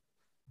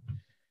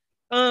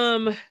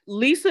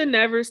 Lisa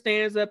never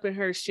stands up in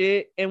her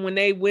shit. And when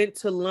they went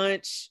to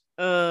lunch,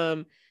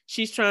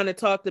 she's trying to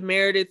talk to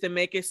Meredith and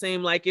make it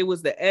seem like it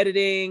was the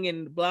editing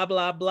and blah,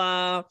 blah,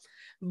 blah.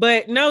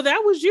 But no,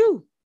 that was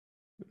you.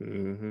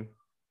 Mm-hmm.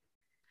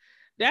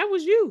 That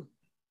was you.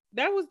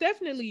 That was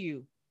definitely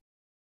you.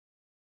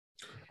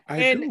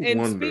 I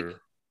wonder.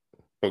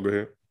 Go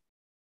ahead.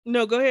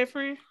 No, go ahead,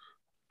 friend.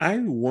 I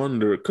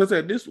wonder, because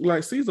at this,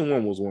 like, season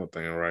 1 was one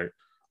thing, right?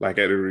 Like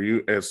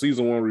at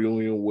season 1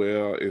 reunion,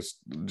 where it's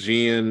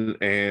Jen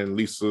and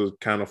Lisa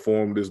kind of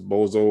formed this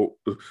Bozo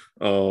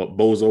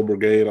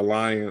Brigade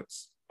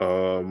alliance,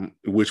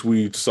 which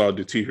we saw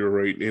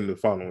deteriorate in the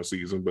following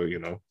season. But you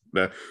know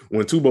that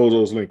when two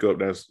Bozos link up,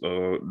 that's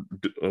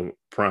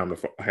prime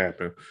to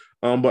happen.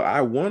 But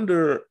I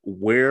wonder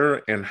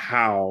where and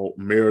how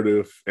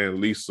Meredith and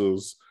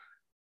Lisa's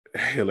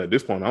hell, at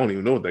this point, I don't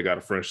even know if they got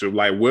a friendship.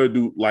 Like, where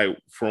do like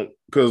from?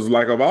 Because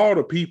like of all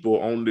the people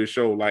on this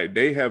show, like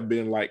they have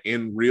been like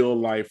in real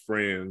life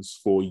friends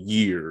for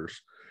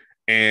years,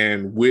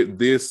 and with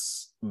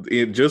this,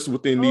 just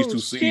within these two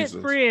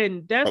seasons,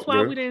 friend. That's why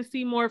we okay. didn't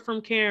see more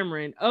from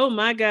Cameron. Oh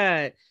my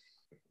God,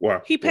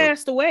 Wow, he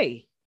passed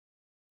away.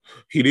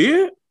 He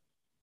did?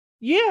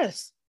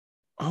 Yes.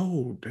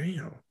 Oh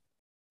damn.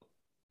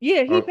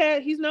 Yeah, he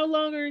passed. He's no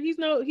longer.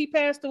 He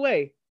passed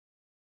away.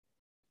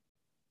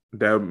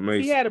 That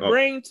makes he had a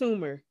brain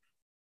tumor,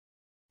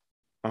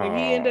 and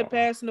he ended up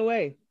passing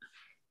away.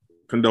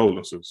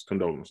 Condolences.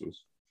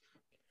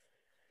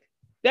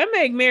 That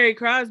make Mary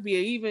Crosby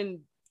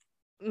even.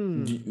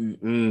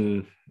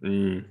 And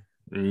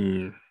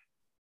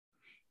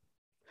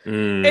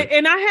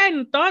I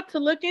hadn't thought to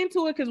look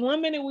into it because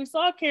one minute we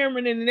saw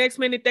Cameron and the next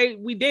minute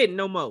we didn't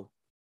no more.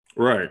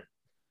 Right.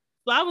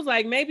 So I was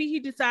like, maybe he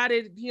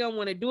decided he don't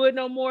want to do it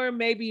no more.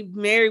 Maybe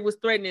Mary was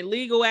threatening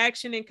legal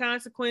action and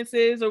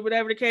consequences or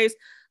whatever the case.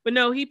 But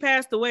no, he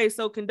passed away.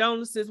 So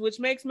condolences, which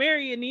makes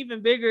Mary an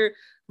even bigger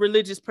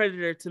religious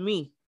predator to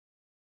me.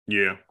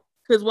 Yeah.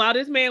 Because while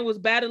this man was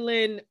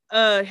battling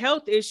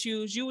health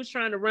issues, you was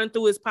trying to run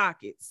through his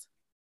pockets.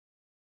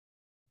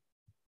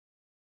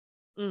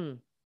 Ugly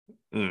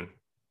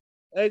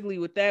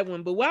with that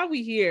one. But while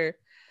we here,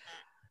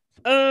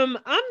 I'm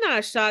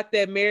not shocked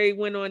that Mary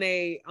went on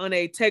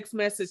a text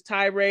message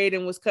tirade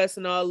and was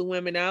cussing all the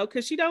women out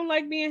because she don't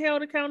like being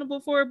held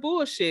accountable for her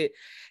bullshit.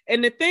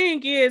 And the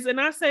thing is,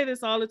 and I say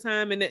this all the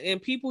time,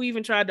 and people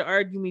even tried to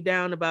argue me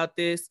down about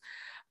this.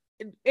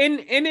 In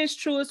its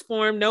truest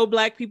form, no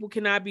Black people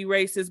cannot be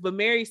racist, but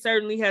Mary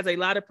certainly has a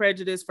lot of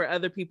prejudice for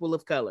other people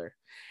of color.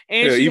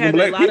 And she has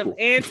a lot of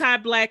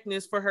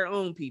anti-Blackness for her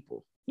own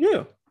people.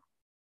 Yeah.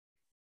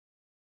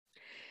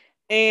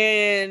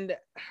 And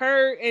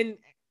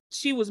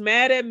she was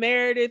mad at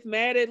Meredith,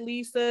 mad at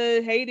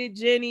Lisa, hated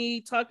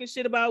Jenny, talking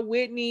shit about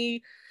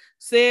Whitney,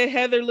 said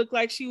Heather looked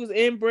like she was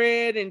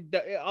inbred and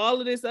all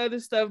of this other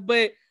stuff.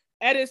 But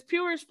at its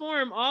purest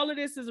form, all of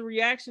this is a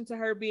reaction to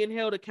her being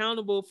held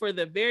accountable for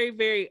the very,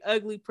 very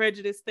ugly,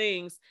 prejudiced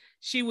things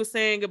she was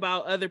saying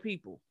about other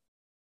people.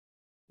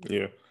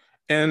 Yeah.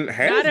 And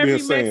not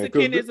every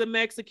Mexican is a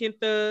Mexican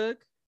thug.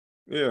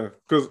 Yeah,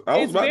 because I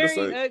was about to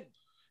say...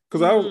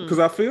 Because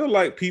I feel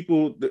like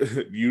people,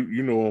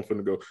 you know where I'm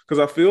finna go. Because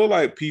I feel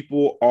like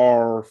people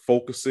are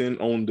focusing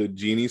on the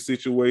Jeannie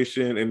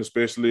situation, and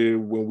especially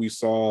when we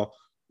saw,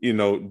 you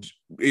know,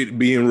 it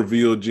being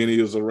revealed Jenny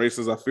is a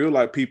racist. I feel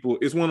like people,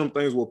 it's one of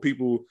them things where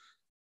people,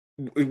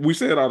 we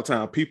say it all the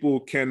time,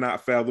 people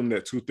cannot fathom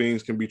that two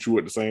things can be true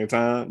at the same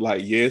time.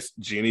 Like, yes,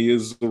 Jenny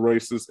is a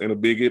racist and a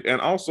bigot, and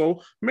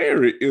also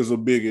Mary is a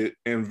bigot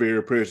and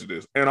very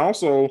prejudiced. And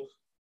also,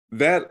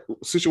 that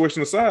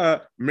situation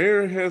aside,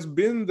 Mary has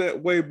been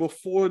that way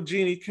before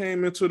Jeannie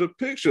came into the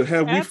picture.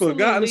 Have we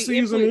forgotten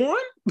season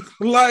one?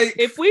 Like,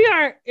 if we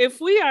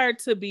are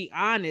to be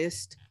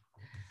honest,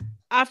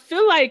 I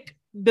feel like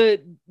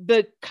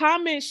the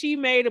comment she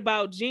made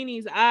about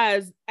Jeannie's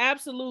eyes,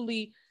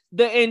 absolutely,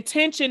 the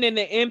intention and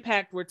the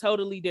impact were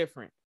totally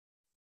different.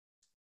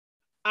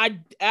 I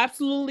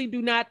absolutely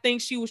do not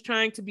think she was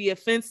trying to be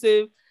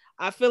offensive.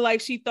 I feel like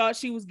she thought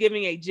she was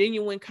giving a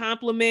genuine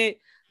compliment,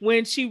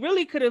 when she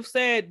really could have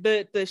said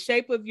the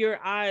shape of your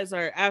eyes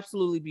are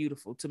absolutely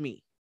beautiful to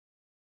me.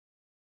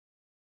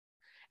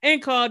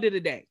 And called it a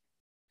day.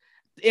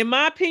 In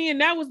my opinion,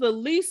 that was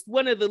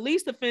one of the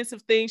least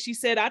offensive things she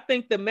said. I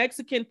think the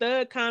Mexican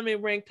thug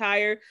comment ranked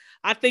higher.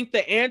 I think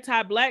the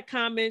anti-Black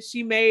comment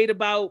she made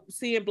about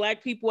seeing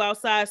Black people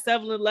outside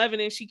 7-Eleven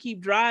and she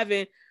keep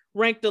driving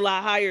ranked a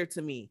lot higher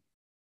to me.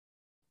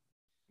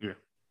 Yeah.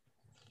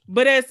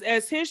 But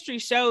as history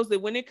shows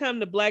that when it comes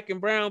to Black and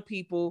brown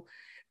people,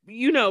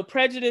 you know,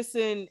 prejudice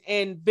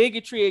and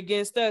bigotry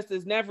against us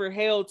is never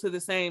held to the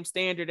same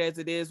standard as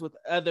it is with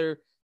other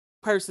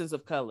persons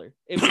of color,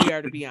 if we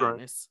are to be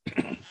honest.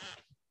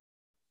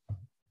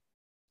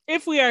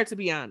 If we are to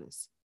be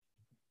honest.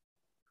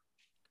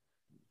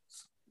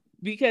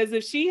 Because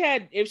if she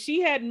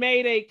had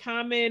made a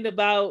comment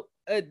about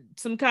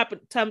some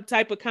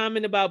type of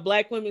comment about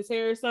Black women's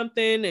hair or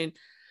something,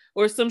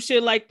 or some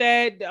shit like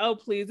that, oh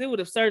please, it would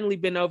have certainly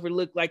been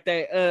overlooked like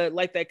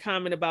that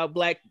comment about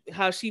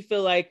how she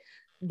feel like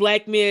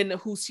Black men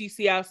who she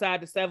see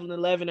outside the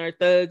 7-Eleven are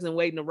thugs and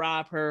waiting to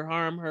rob her,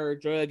 harm her,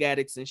 drug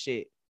addicts and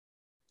shit.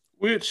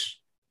 Which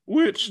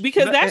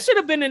because that should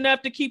have been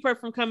enough to keep her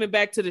from coming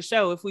back to the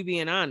show, if we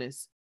being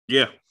honest.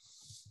 Yeah.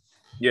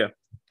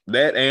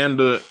 That and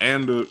the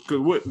because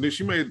what did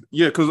she made?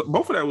 Yeah, because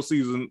both of that was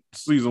season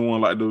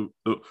one, like the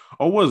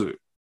or was it?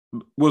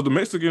 Was the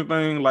Mexican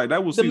thing like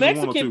that was the season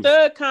Mexican 1 or 2?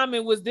 Thug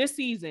comment was this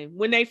season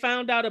when they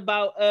found out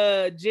about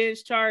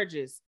Jen's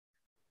charges.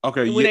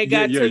 Okay, when they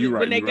got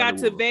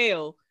to Vail,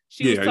 Vail,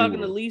 she was talking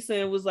to Lisa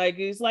and was like,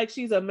 "It's like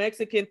she's a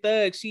Mexican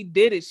thug. She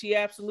did it. She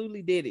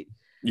absolutely did it."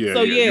 Yeah.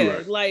 So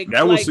right. like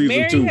that was season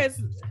Mary 2.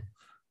 has,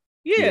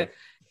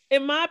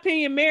 in my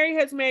opinion, Mary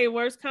has made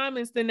worse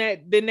comments than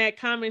that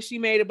comment she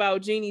made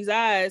about Jeannie's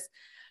eyes,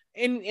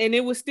 and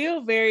it was still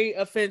very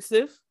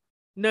offensive.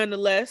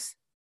 nonetheless.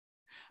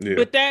 Yeah.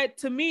 But that,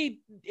 to me,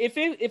 if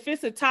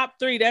it's a top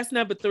 3, that's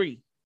number 3.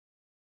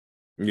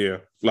 Yeah,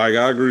 like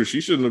I agree.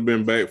 She shouldn't have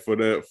been back for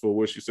that, for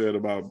what she said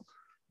about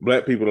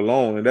Black people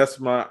alone. And I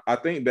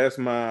think that's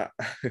my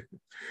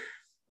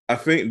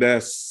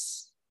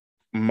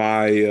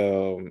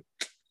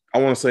I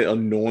want to say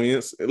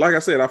annoyance. Like I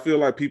said, I feel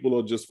like people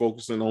are just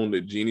focusing on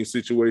the Jeannie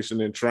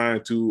situation and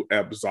trying to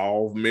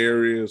absolve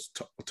Mary's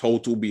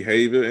total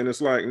behavior. And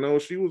it's like, no,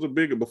 she was a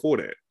bigot before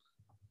that.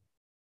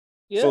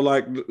 Yep.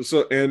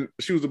 And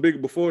she was a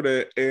bigot before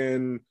that,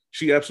 and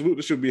she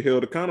absolutely should be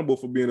held accountable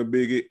for being a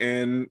bigot.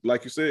 And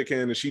like you said,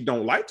 Candace, she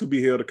don't like to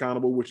be held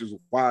accountable, which is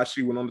why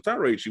she went on the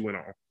tirade she went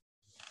on.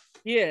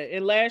 Yeah,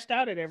 it lashed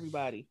out at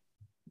everybody.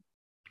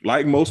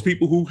 Like most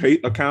people who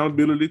hate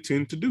accountability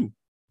tend to do.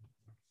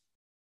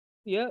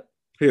 Yep.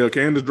 Hell,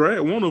 Candace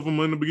dragged one of them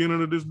in the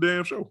beginning of this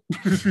damn show.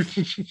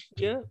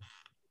 Yeah.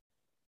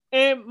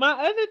 And my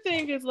other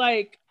thing is,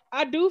 like,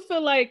 I do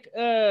feel like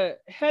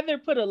Heather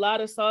put a lot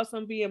of sauce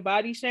on being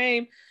body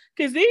shame,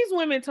 because these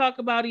women talk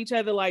about each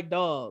other like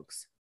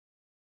dogs.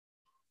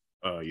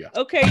 Yeah.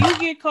 Okay, you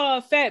get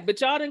called fat, but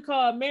y'all didn't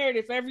call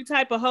Meredith every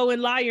type of hoe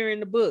and liar in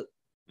the book.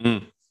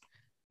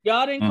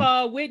 Y'all didn't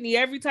call Whitney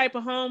every type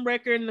of home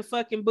wrecker in the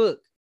fucking book.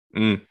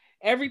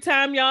 Every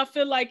time y'all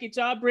feel like it,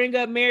 y'all bring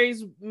up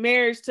Mary's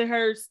marriage to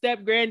her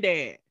step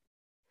granddad.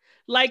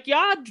 Like,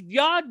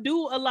 y'all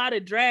do a lot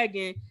of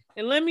dragging.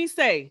 And let me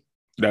say,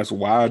 that's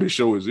why this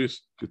show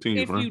exists.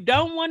 Continue. If you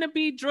don't want to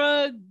be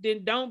drugged,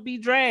 then don't be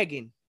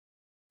dragging.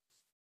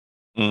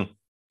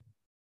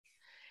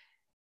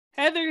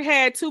 Heather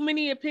had too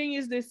many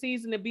opinions this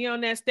season to be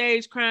on that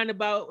stage crying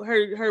about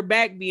her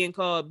back being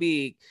called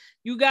big.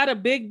 You got a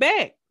big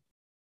back.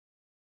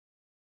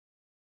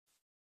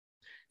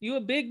 You a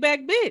big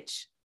back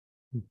bitch.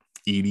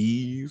 It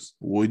is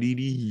what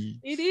it is.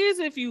 It is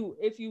if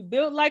you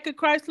built like a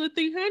Chrysler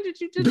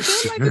 300, you just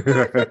built like a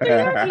Chrysler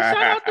 300. Shout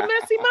out to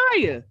Messy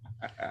Maya.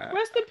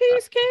 Rest in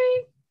peace,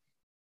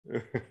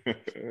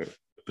 King.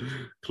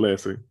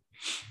 Classic.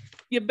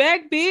 Your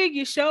back big,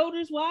 your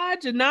shoulders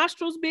wide, your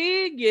nostrils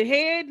big, your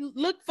head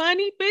look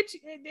funny, bitch.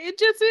 It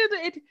just is.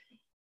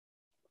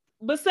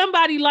 But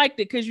somebody liked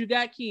it because you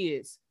got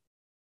kids.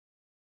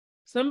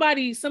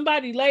 Somebody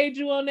laid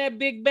you on that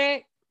big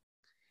back,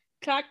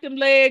 cocked them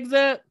legs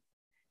up,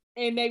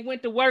 and they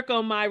went to work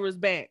on Myra's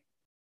back.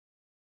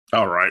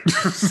 All right.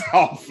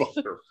 All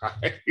fucking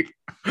right.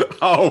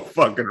 All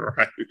fucking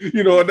right.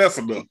 You know what? That's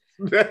enough.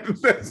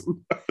 That's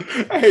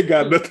I ain't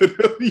got nothing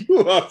else.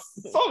 You are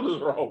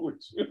something's wrong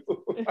with you.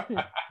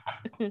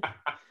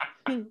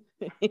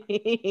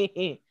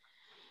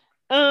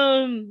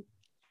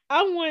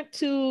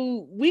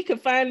 We could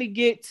finally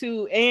get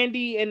to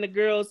Andy and the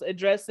girls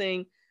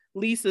addressing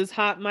Lisa's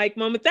hot mic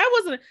moment. That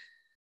wasn't.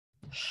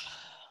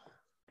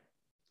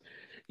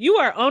 You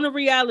are on a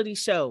reality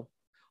show.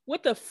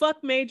 What the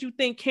fuck made you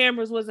think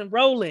cameras wasn't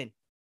rolling?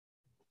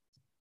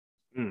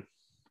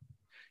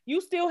 You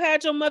still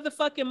had your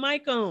motherfucking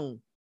mic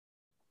on.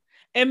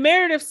 And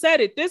Meredith said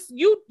it.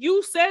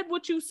 You said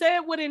what you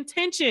said with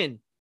intention.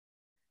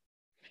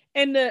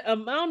 And the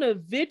amount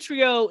of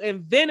vitriol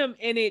and venom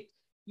in it,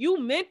 you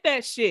meant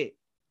that shit.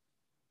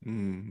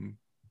 I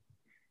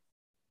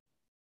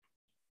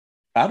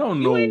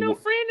don't know. You ain't no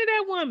friend of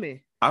that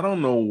woman. I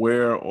don't know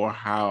where or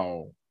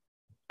how.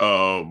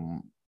 I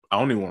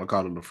don't even want to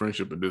call it a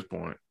friendship at this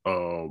point.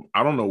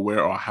 I don't know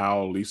where or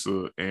how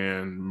Lisa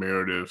and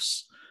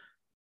Meredith's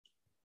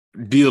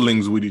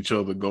dealings with each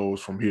other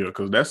goes from here,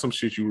 because that's some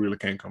shit you really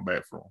can't come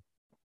back from.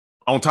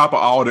 On top of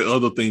all the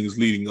other things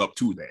leading up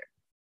to that.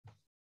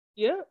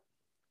 Yeah.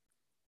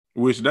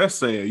 Which, that's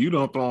sad. You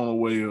done thrown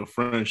away a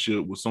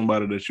friendship with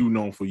somebody that you've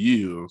known for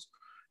years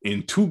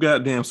in 2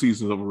 goddamn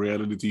seasons of a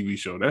reality TV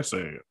show. That's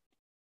sad.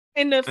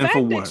 And the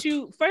fact that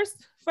you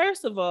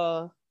first of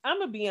all, I'm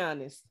gonna be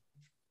honest.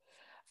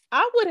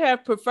 I would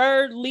have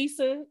preferred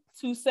Lisa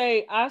to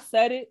say I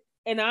said it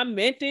and I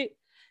meant it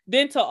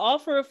than to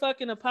offer a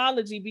fucking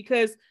apology,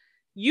 because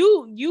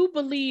you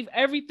believe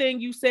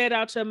everything you said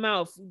out your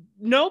mouth.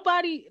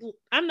 Nobody,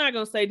 I'm not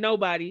gonna say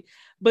nobody,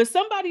 but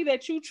somebody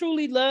that you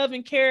truly love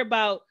and care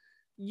about,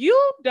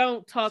 you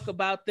don't talk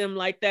about them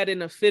like that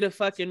in a fit of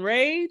fucking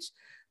rage.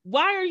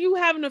 Why are you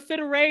having a fit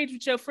of rage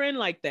with your friend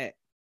like that?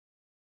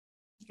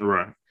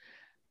 Right.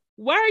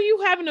 Why are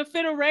you having a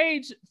fit of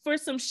rage for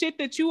some shit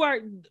that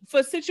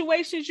for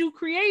situations you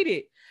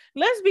created?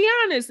 Let's be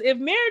honest. If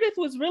Meredith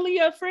was really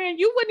your friend,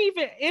 you wouldn't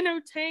even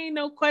entertain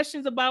no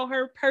questions about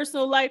her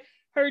personal life,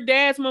 her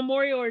dad's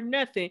memorial, or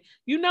nothing.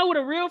 You know what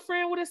a real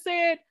friend would have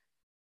said?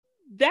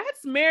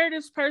 That's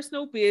Meredith's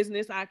personal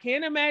business. I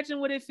can't imagine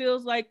what it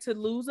feels like to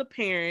lose a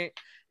parent.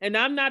 And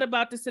I'm not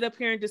about to sit up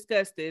here and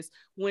discuss this.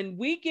 When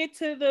we get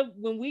to Vail,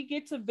 when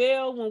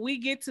we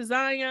get to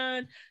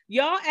Zion,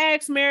 y'all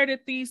ask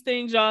Meredith these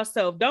things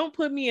yourself. Don't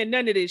put me in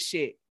none of this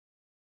shit.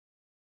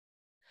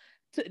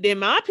 In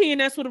my opinion,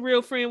 that's what a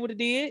real friend would have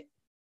did.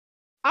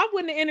 I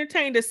wouldn't have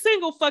entertained a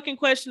single fucking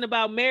question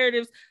about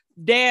Meredith's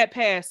dad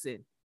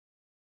passing.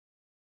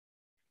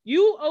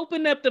 You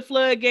opened up the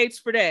floodgates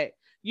for that.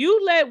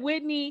 You let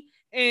Whitney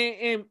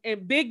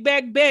and Big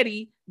Back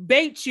Betty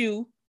bait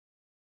you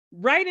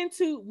right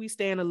into, we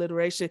stand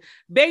alliteration,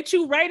 bait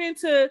you right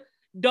into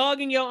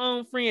dogging your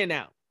own friend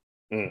out.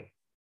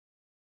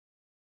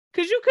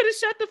 Because you could have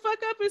shut the fuck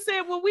up and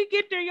said, when we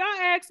get there, y'all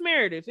ask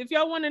Meredith if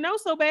y'all want to know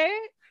so bad.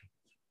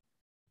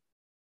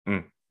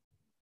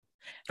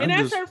 And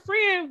as her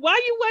friend,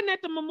 why you wasn't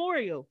at the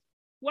memorial?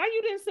 Why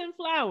you didn't send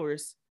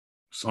flowers?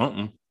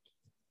 Something.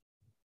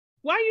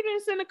 Why you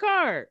didn't send a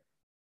card?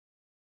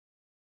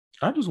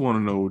 I just want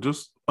to know,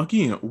 just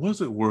again,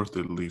 was it worth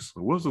it, Lisa?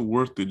 Was it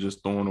worth it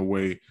just throwing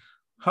away?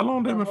 How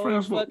long they been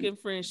friends for? Fucking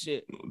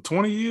friendship.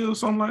 20 years,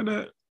 something like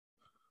that.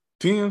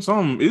 10,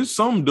 something. It's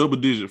some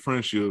double-digit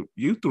friendship.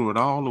 You threw it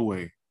all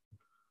away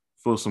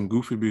for some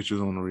goofy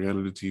bitches on a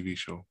reality TV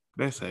show.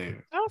 That's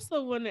sad. I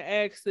also want to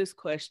ask this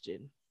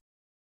question,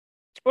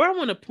 or I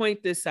want to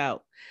point this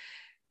out.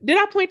 Did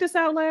I point this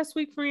out last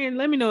week, friend?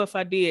 Let me know if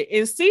I did.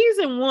 In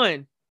season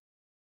 1,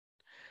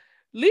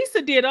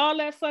 Lisa did all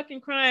that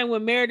fucking crying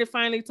when Meredith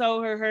finally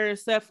told her and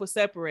Seth were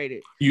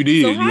separated. You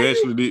did. So you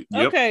actually did.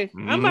 Yep. Okay.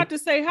 Mm-hmm. I'm about to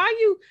say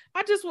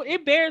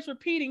it bears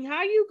repeating.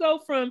 How you go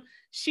from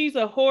she's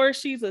a whore,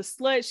 she's a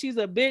slut, she's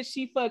a bitch,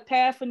 she fucked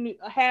half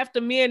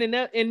the men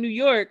in New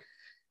York.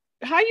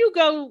 How you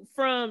go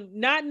from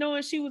not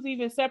knowing she was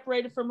even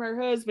separated from her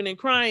husband and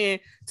crying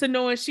to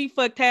knowing she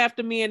fucked half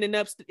the men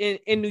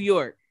in New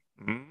York?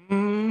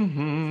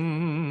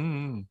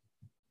 Mm-hmm.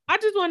 I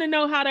just want to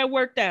know how that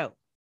worked out.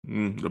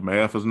 The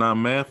math is not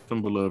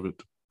mathing,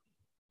 beloved.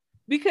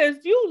 Because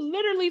you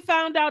literally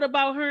found out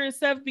about her and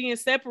Seth being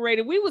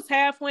separated. We was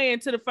halfway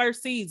into the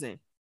first season.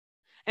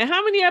 And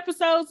how many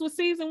episodes was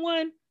season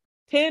 1?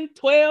 10,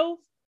 12?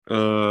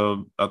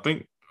 I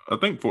think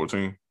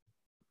 14.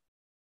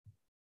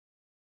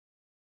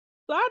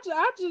 So I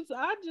just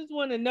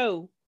want to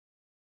know.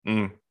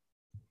 I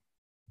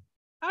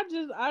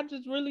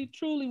just really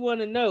truly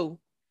want to know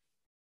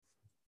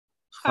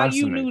how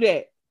you knew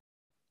that.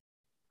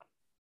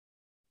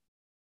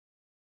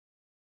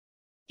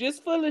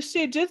 Just full of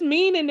shit, just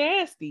mean and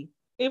nasty.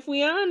 If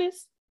we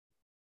honest,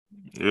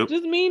 yep,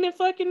 just mean and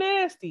fucking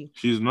nasty.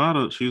 She's not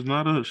a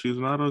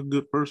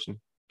good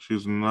person.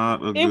 She's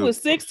not a. It was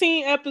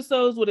 16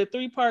 episodes with a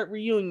 3-part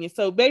reunion,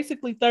 so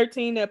basically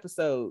 13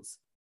 episodes.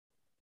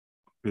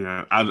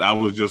 Yeah, I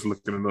was just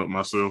looking it up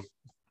myself.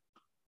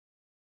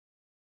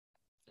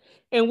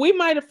 And we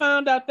might have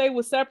found out they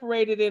were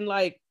separated in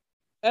like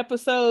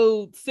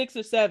episode 6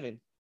 or 7.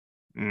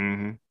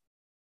 Mm-hmm.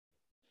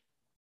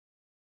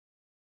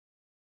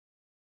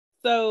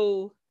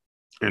 So,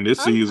 and this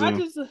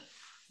season,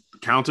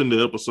 counting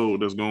the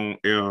episode that's going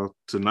to air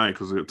tonight,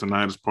 because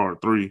tonight is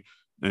part 3,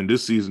 and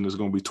this season is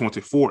going to be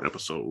 24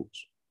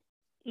 episodes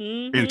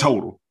in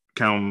total,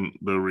 counting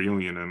the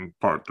reunion and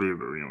part 3 of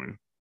the reunion.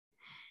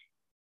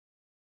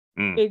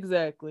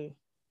 Exactly.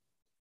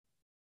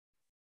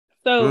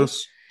 So,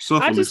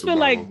 I just feel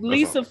like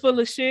Lisa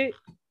full of shit.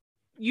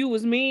 You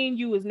was mean.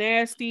 You was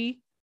nasty.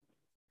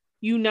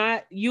 You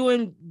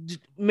and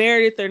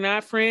Meredith are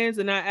not friends,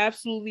 and I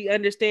absolutely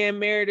understand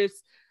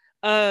Meredith's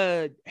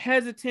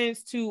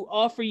hesitance to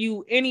offer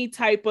you any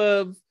type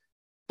of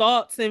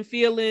thoughts and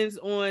feelings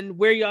on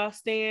where y'all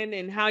stand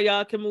and how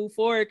y'all can move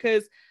forward.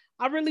 Because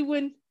I really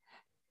wouldn't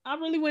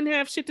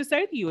have shit to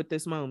say to you at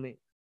this moment.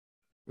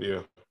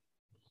 Yeah,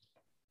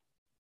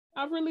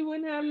 I really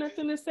wouldn't have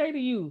nothing to say to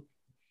you.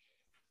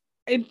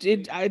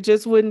 I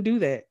just wouldn't do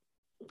that.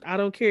 I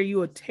don't care.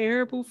 You a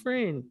terrible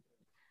friend.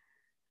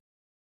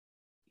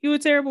 You a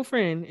terrible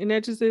friend, and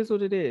that just is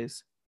what it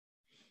is.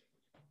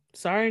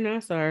 Sorry,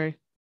 not sorry.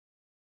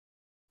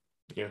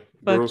 Yeah,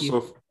 girl,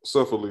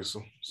 suffer, Lisa,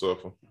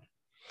 suffer.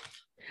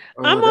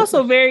 I'm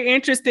also very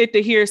interested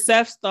to hear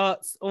Seth's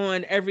thoughts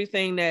on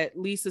everything that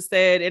Lisa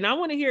said, and I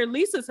want to hear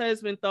Lisa's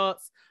husband's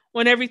thoughts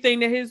on everything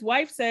that his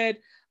wife said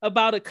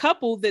about a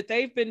couple that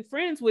they've been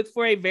friends with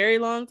for a very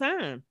long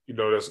time. You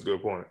know, that's a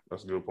good point.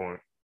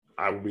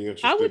 I would be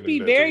interested. I would be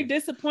very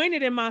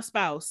disappointed in my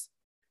spouse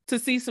to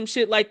see some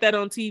shit like that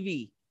on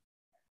TV.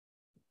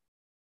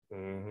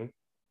 Mm-hmm.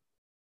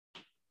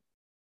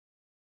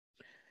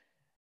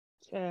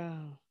 Yeah,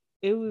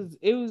 it was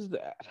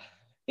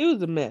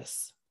a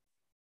mess.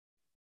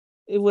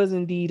 It was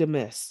indeed a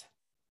mess.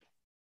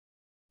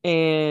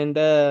 And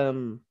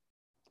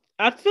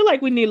I feel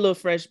like we need a little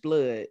fresh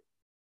blood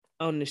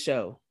on the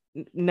show.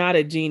 Not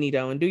a Jeannie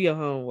though, and do your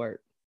homework.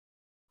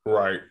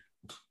 Right.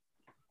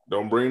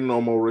 Don't bring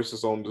no more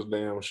racists on this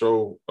damn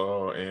show.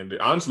 And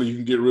honestly, you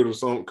can get rid of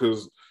some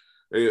because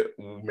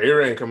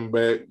Mary ain't coming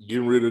back.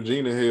 Getting rid of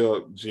Gina,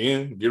 hell,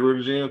 Jen, get rid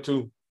of Jen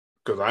too.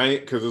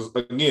 Because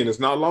it's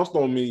not lost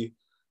on me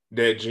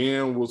that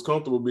Jen was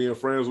comfortable being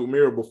friends with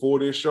Mary before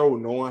this show,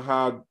 knowing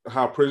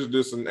how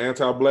prejudiced and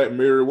anti-Black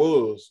Mary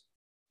was.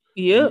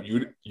 Yeah.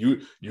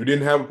 You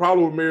didn't have a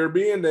problem with Mary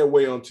being that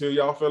way until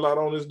y'all fell out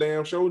on this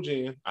damn show,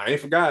 Jen. I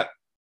ain't forgot.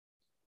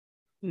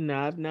 No,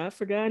 I've not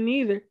forgotten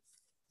either.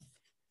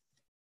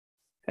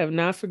 Have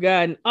not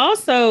forgotten.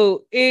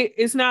 Also,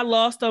 it's not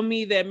lost on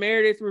me that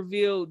Meredith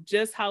revealed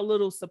just how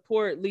little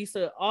support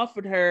Lisa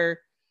offered her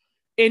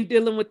in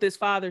dealing with this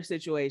father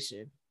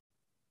situation.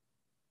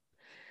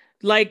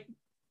 Like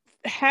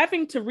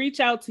having to reach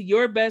out to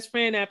your best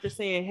friend after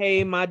saying,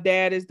 hey, my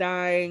dad is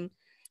dying,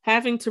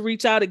 having to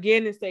reach out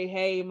again and say,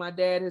 hey, my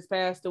dad has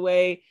passed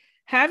away,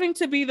 having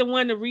to be the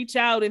one to reach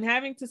out and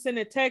having to send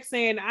a text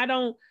saying,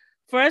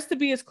 for us to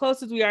be as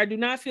close as we are, I do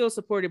not feel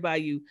supported by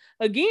you.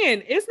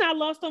 Again, it's not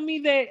lost on me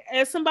that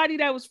as somebody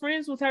that was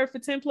friends with her for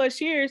 10 plus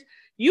years,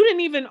 you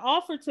didn't even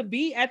offer to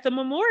be at the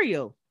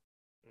memorial.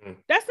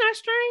 That's not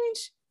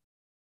strange.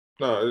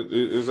 No,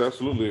 it's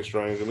absolutely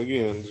strange. And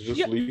again, it's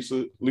just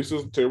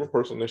Lisa's a terrible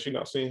person that she's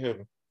not seeing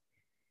heaven.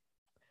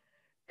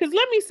 Because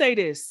let me say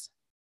this,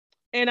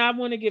 and I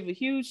want to give a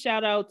huge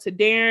shout out to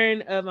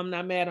Darren of I'm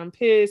Not Mad, I'm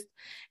Pissed,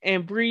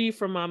 and Bree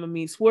from Mama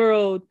Meets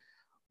World.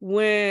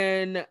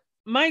 When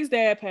Mike's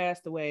dad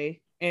passed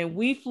away and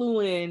we flew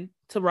in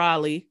to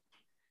Raleigh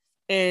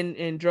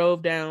and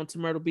drove down to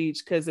Myrtle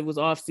Beach because it was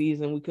off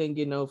season, we couldn't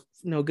get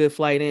no good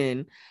flight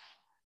in.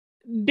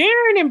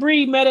 Darren and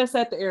Bree met us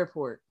at the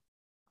airport.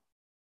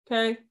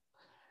 Okay.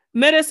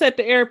 Met us at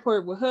the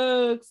airport with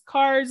hugs,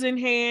 cards in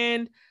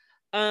hand,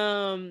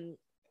 a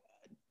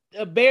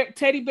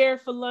teddy bear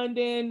for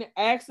London,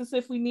 asked us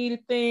if we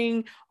needed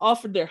thing,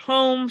 offered their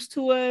homes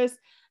to us,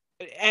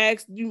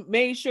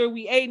 made sure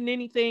we ate and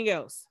anything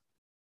else.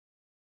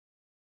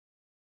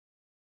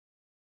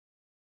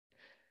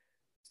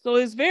 So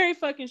it's very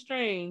fucking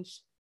strange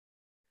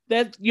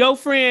that your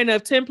friend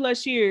of 10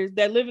 plus years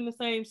that live in the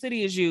same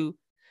city as you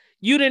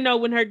didn't know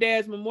when her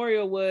dad's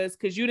memorial was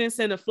because you didn't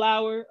send a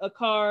flower, a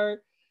card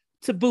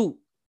to boot.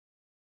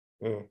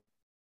 Because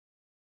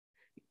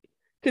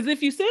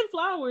if you send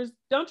flowers,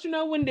 don't you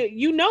know when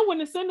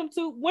to send them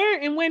to,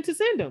 where and when to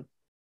send them?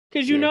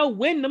 Because you know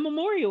when the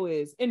memorial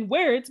is and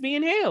where it's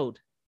being held.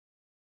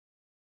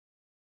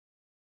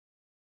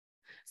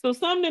 So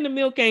something in the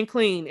milk ain't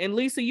clean. And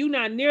Lisa, you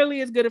not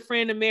nearly as good a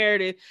friend of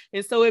Meredith.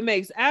 And so it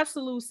makes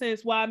absolute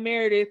sense why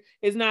Meredith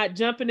is not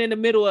jumping in the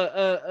middle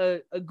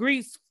of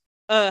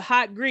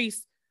hot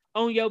grease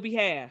on your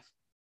behalf.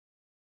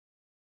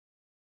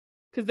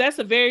 Because that's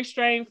a very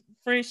strained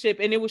friendship.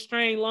 And it was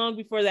strained long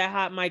before that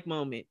hot mic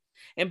moment.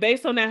 And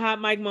based on that hot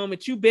mic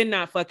moment, you've been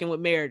not fucking with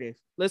Meredith.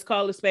 Let's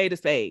call it spade a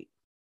spade.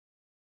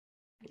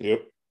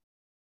 Yep.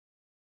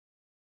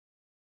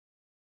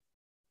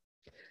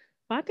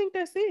 I think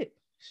that's it.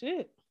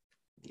 Shit.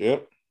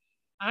 Yep.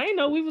 I ain't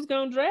know we was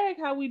gonna drag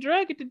how we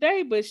drag it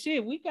today, but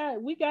shit, we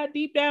got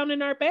deep down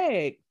in our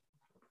bag.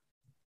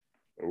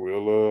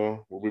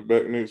 We'll be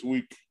back next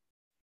week.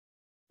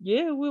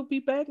 Yeah, we'll be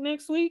back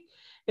next week.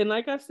 And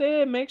like I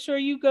said, make sure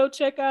you go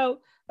check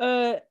out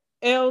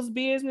Elle's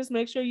business.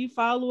 Make sure you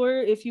follow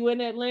her. If you in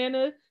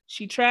Atlanta,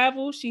 she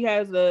travels. She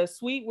has a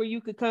suite where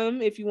you could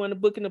come if you want to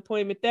book an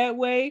appointment that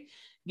way.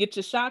 Get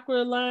your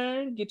chakra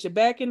aligned, get your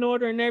back in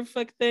order and every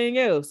fucking thing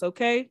else,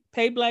 okay?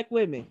 Pay Black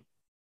women.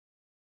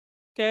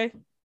 Okay?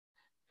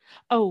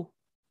 Oh,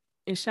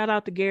 and shout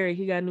out to Gary.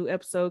 He got a new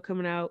episode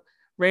coming out.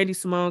 Randy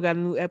Simone got a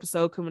new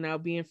episode coming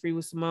out, Being Free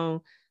with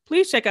Simone.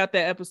 Please check out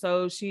that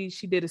episode. She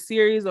did a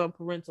series on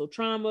parental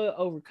trauma,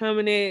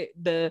 overcoming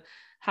it,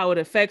 how it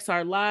affects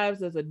our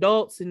lives as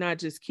adults and not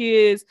just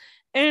kids.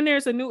 And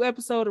there's a new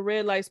episode of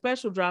Red Light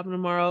Special dropping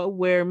tomorrow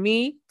where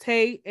me,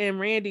 Tate, and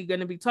Randy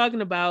going to be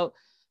talking about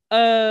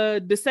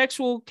the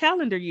sexual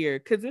calendar year,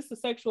 because it's a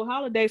sexual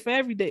holiday for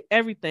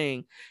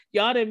everything.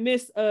 Y'all didn't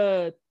miss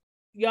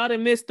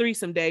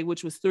threesome day,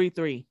 which was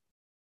 3/3.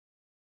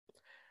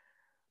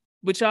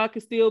 But y'all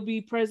can still be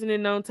present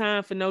and on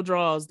time for no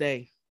draws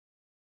day.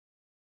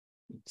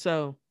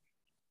 So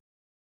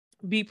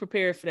be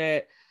prepared for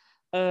that.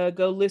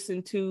 Go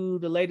listen to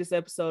the latest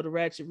episode of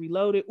Ratchet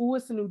Reloaded. Ooh,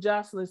 it's a new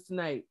Jocelyn's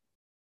tonight.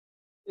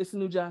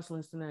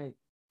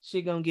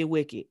 She gonna get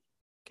wicked.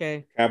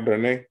 Okay.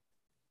 Cabernet.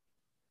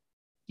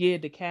 Yeah,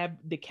 the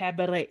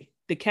cabaret.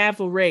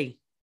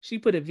 She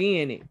put a V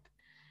in it.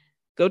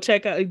 Go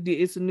check out.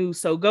 It's a new.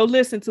 So go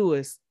listen to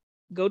us.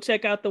 Go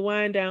check out the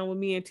Wind Down with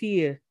me and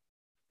Tia.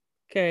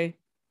 Okay.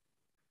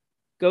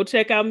 Go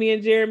check out me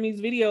and Jeremy's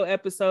video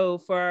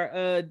episode for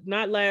our,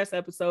 not last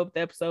episode, but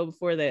the episode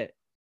before that.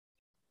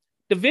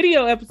 The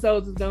video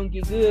episodes is gonna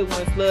get good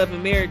once Love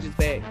and Marriage is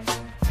back.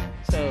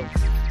 So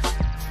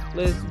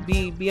let's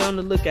be on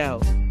the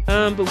lookout.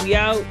 But we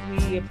out.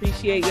 We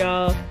appreciate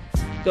y'all.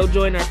 Go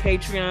join our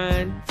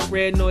Patreon.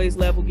 Red Noise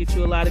level get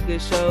you a lot of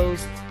good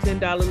shows.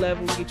 $10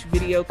 level get you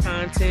video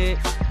content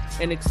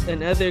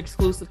and other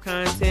exclusive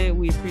content.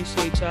 We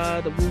appreciate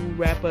y'all. The woo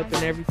wrap up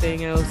and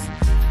everything else.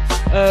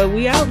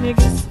 We out,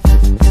 niggas.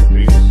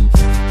 Peace.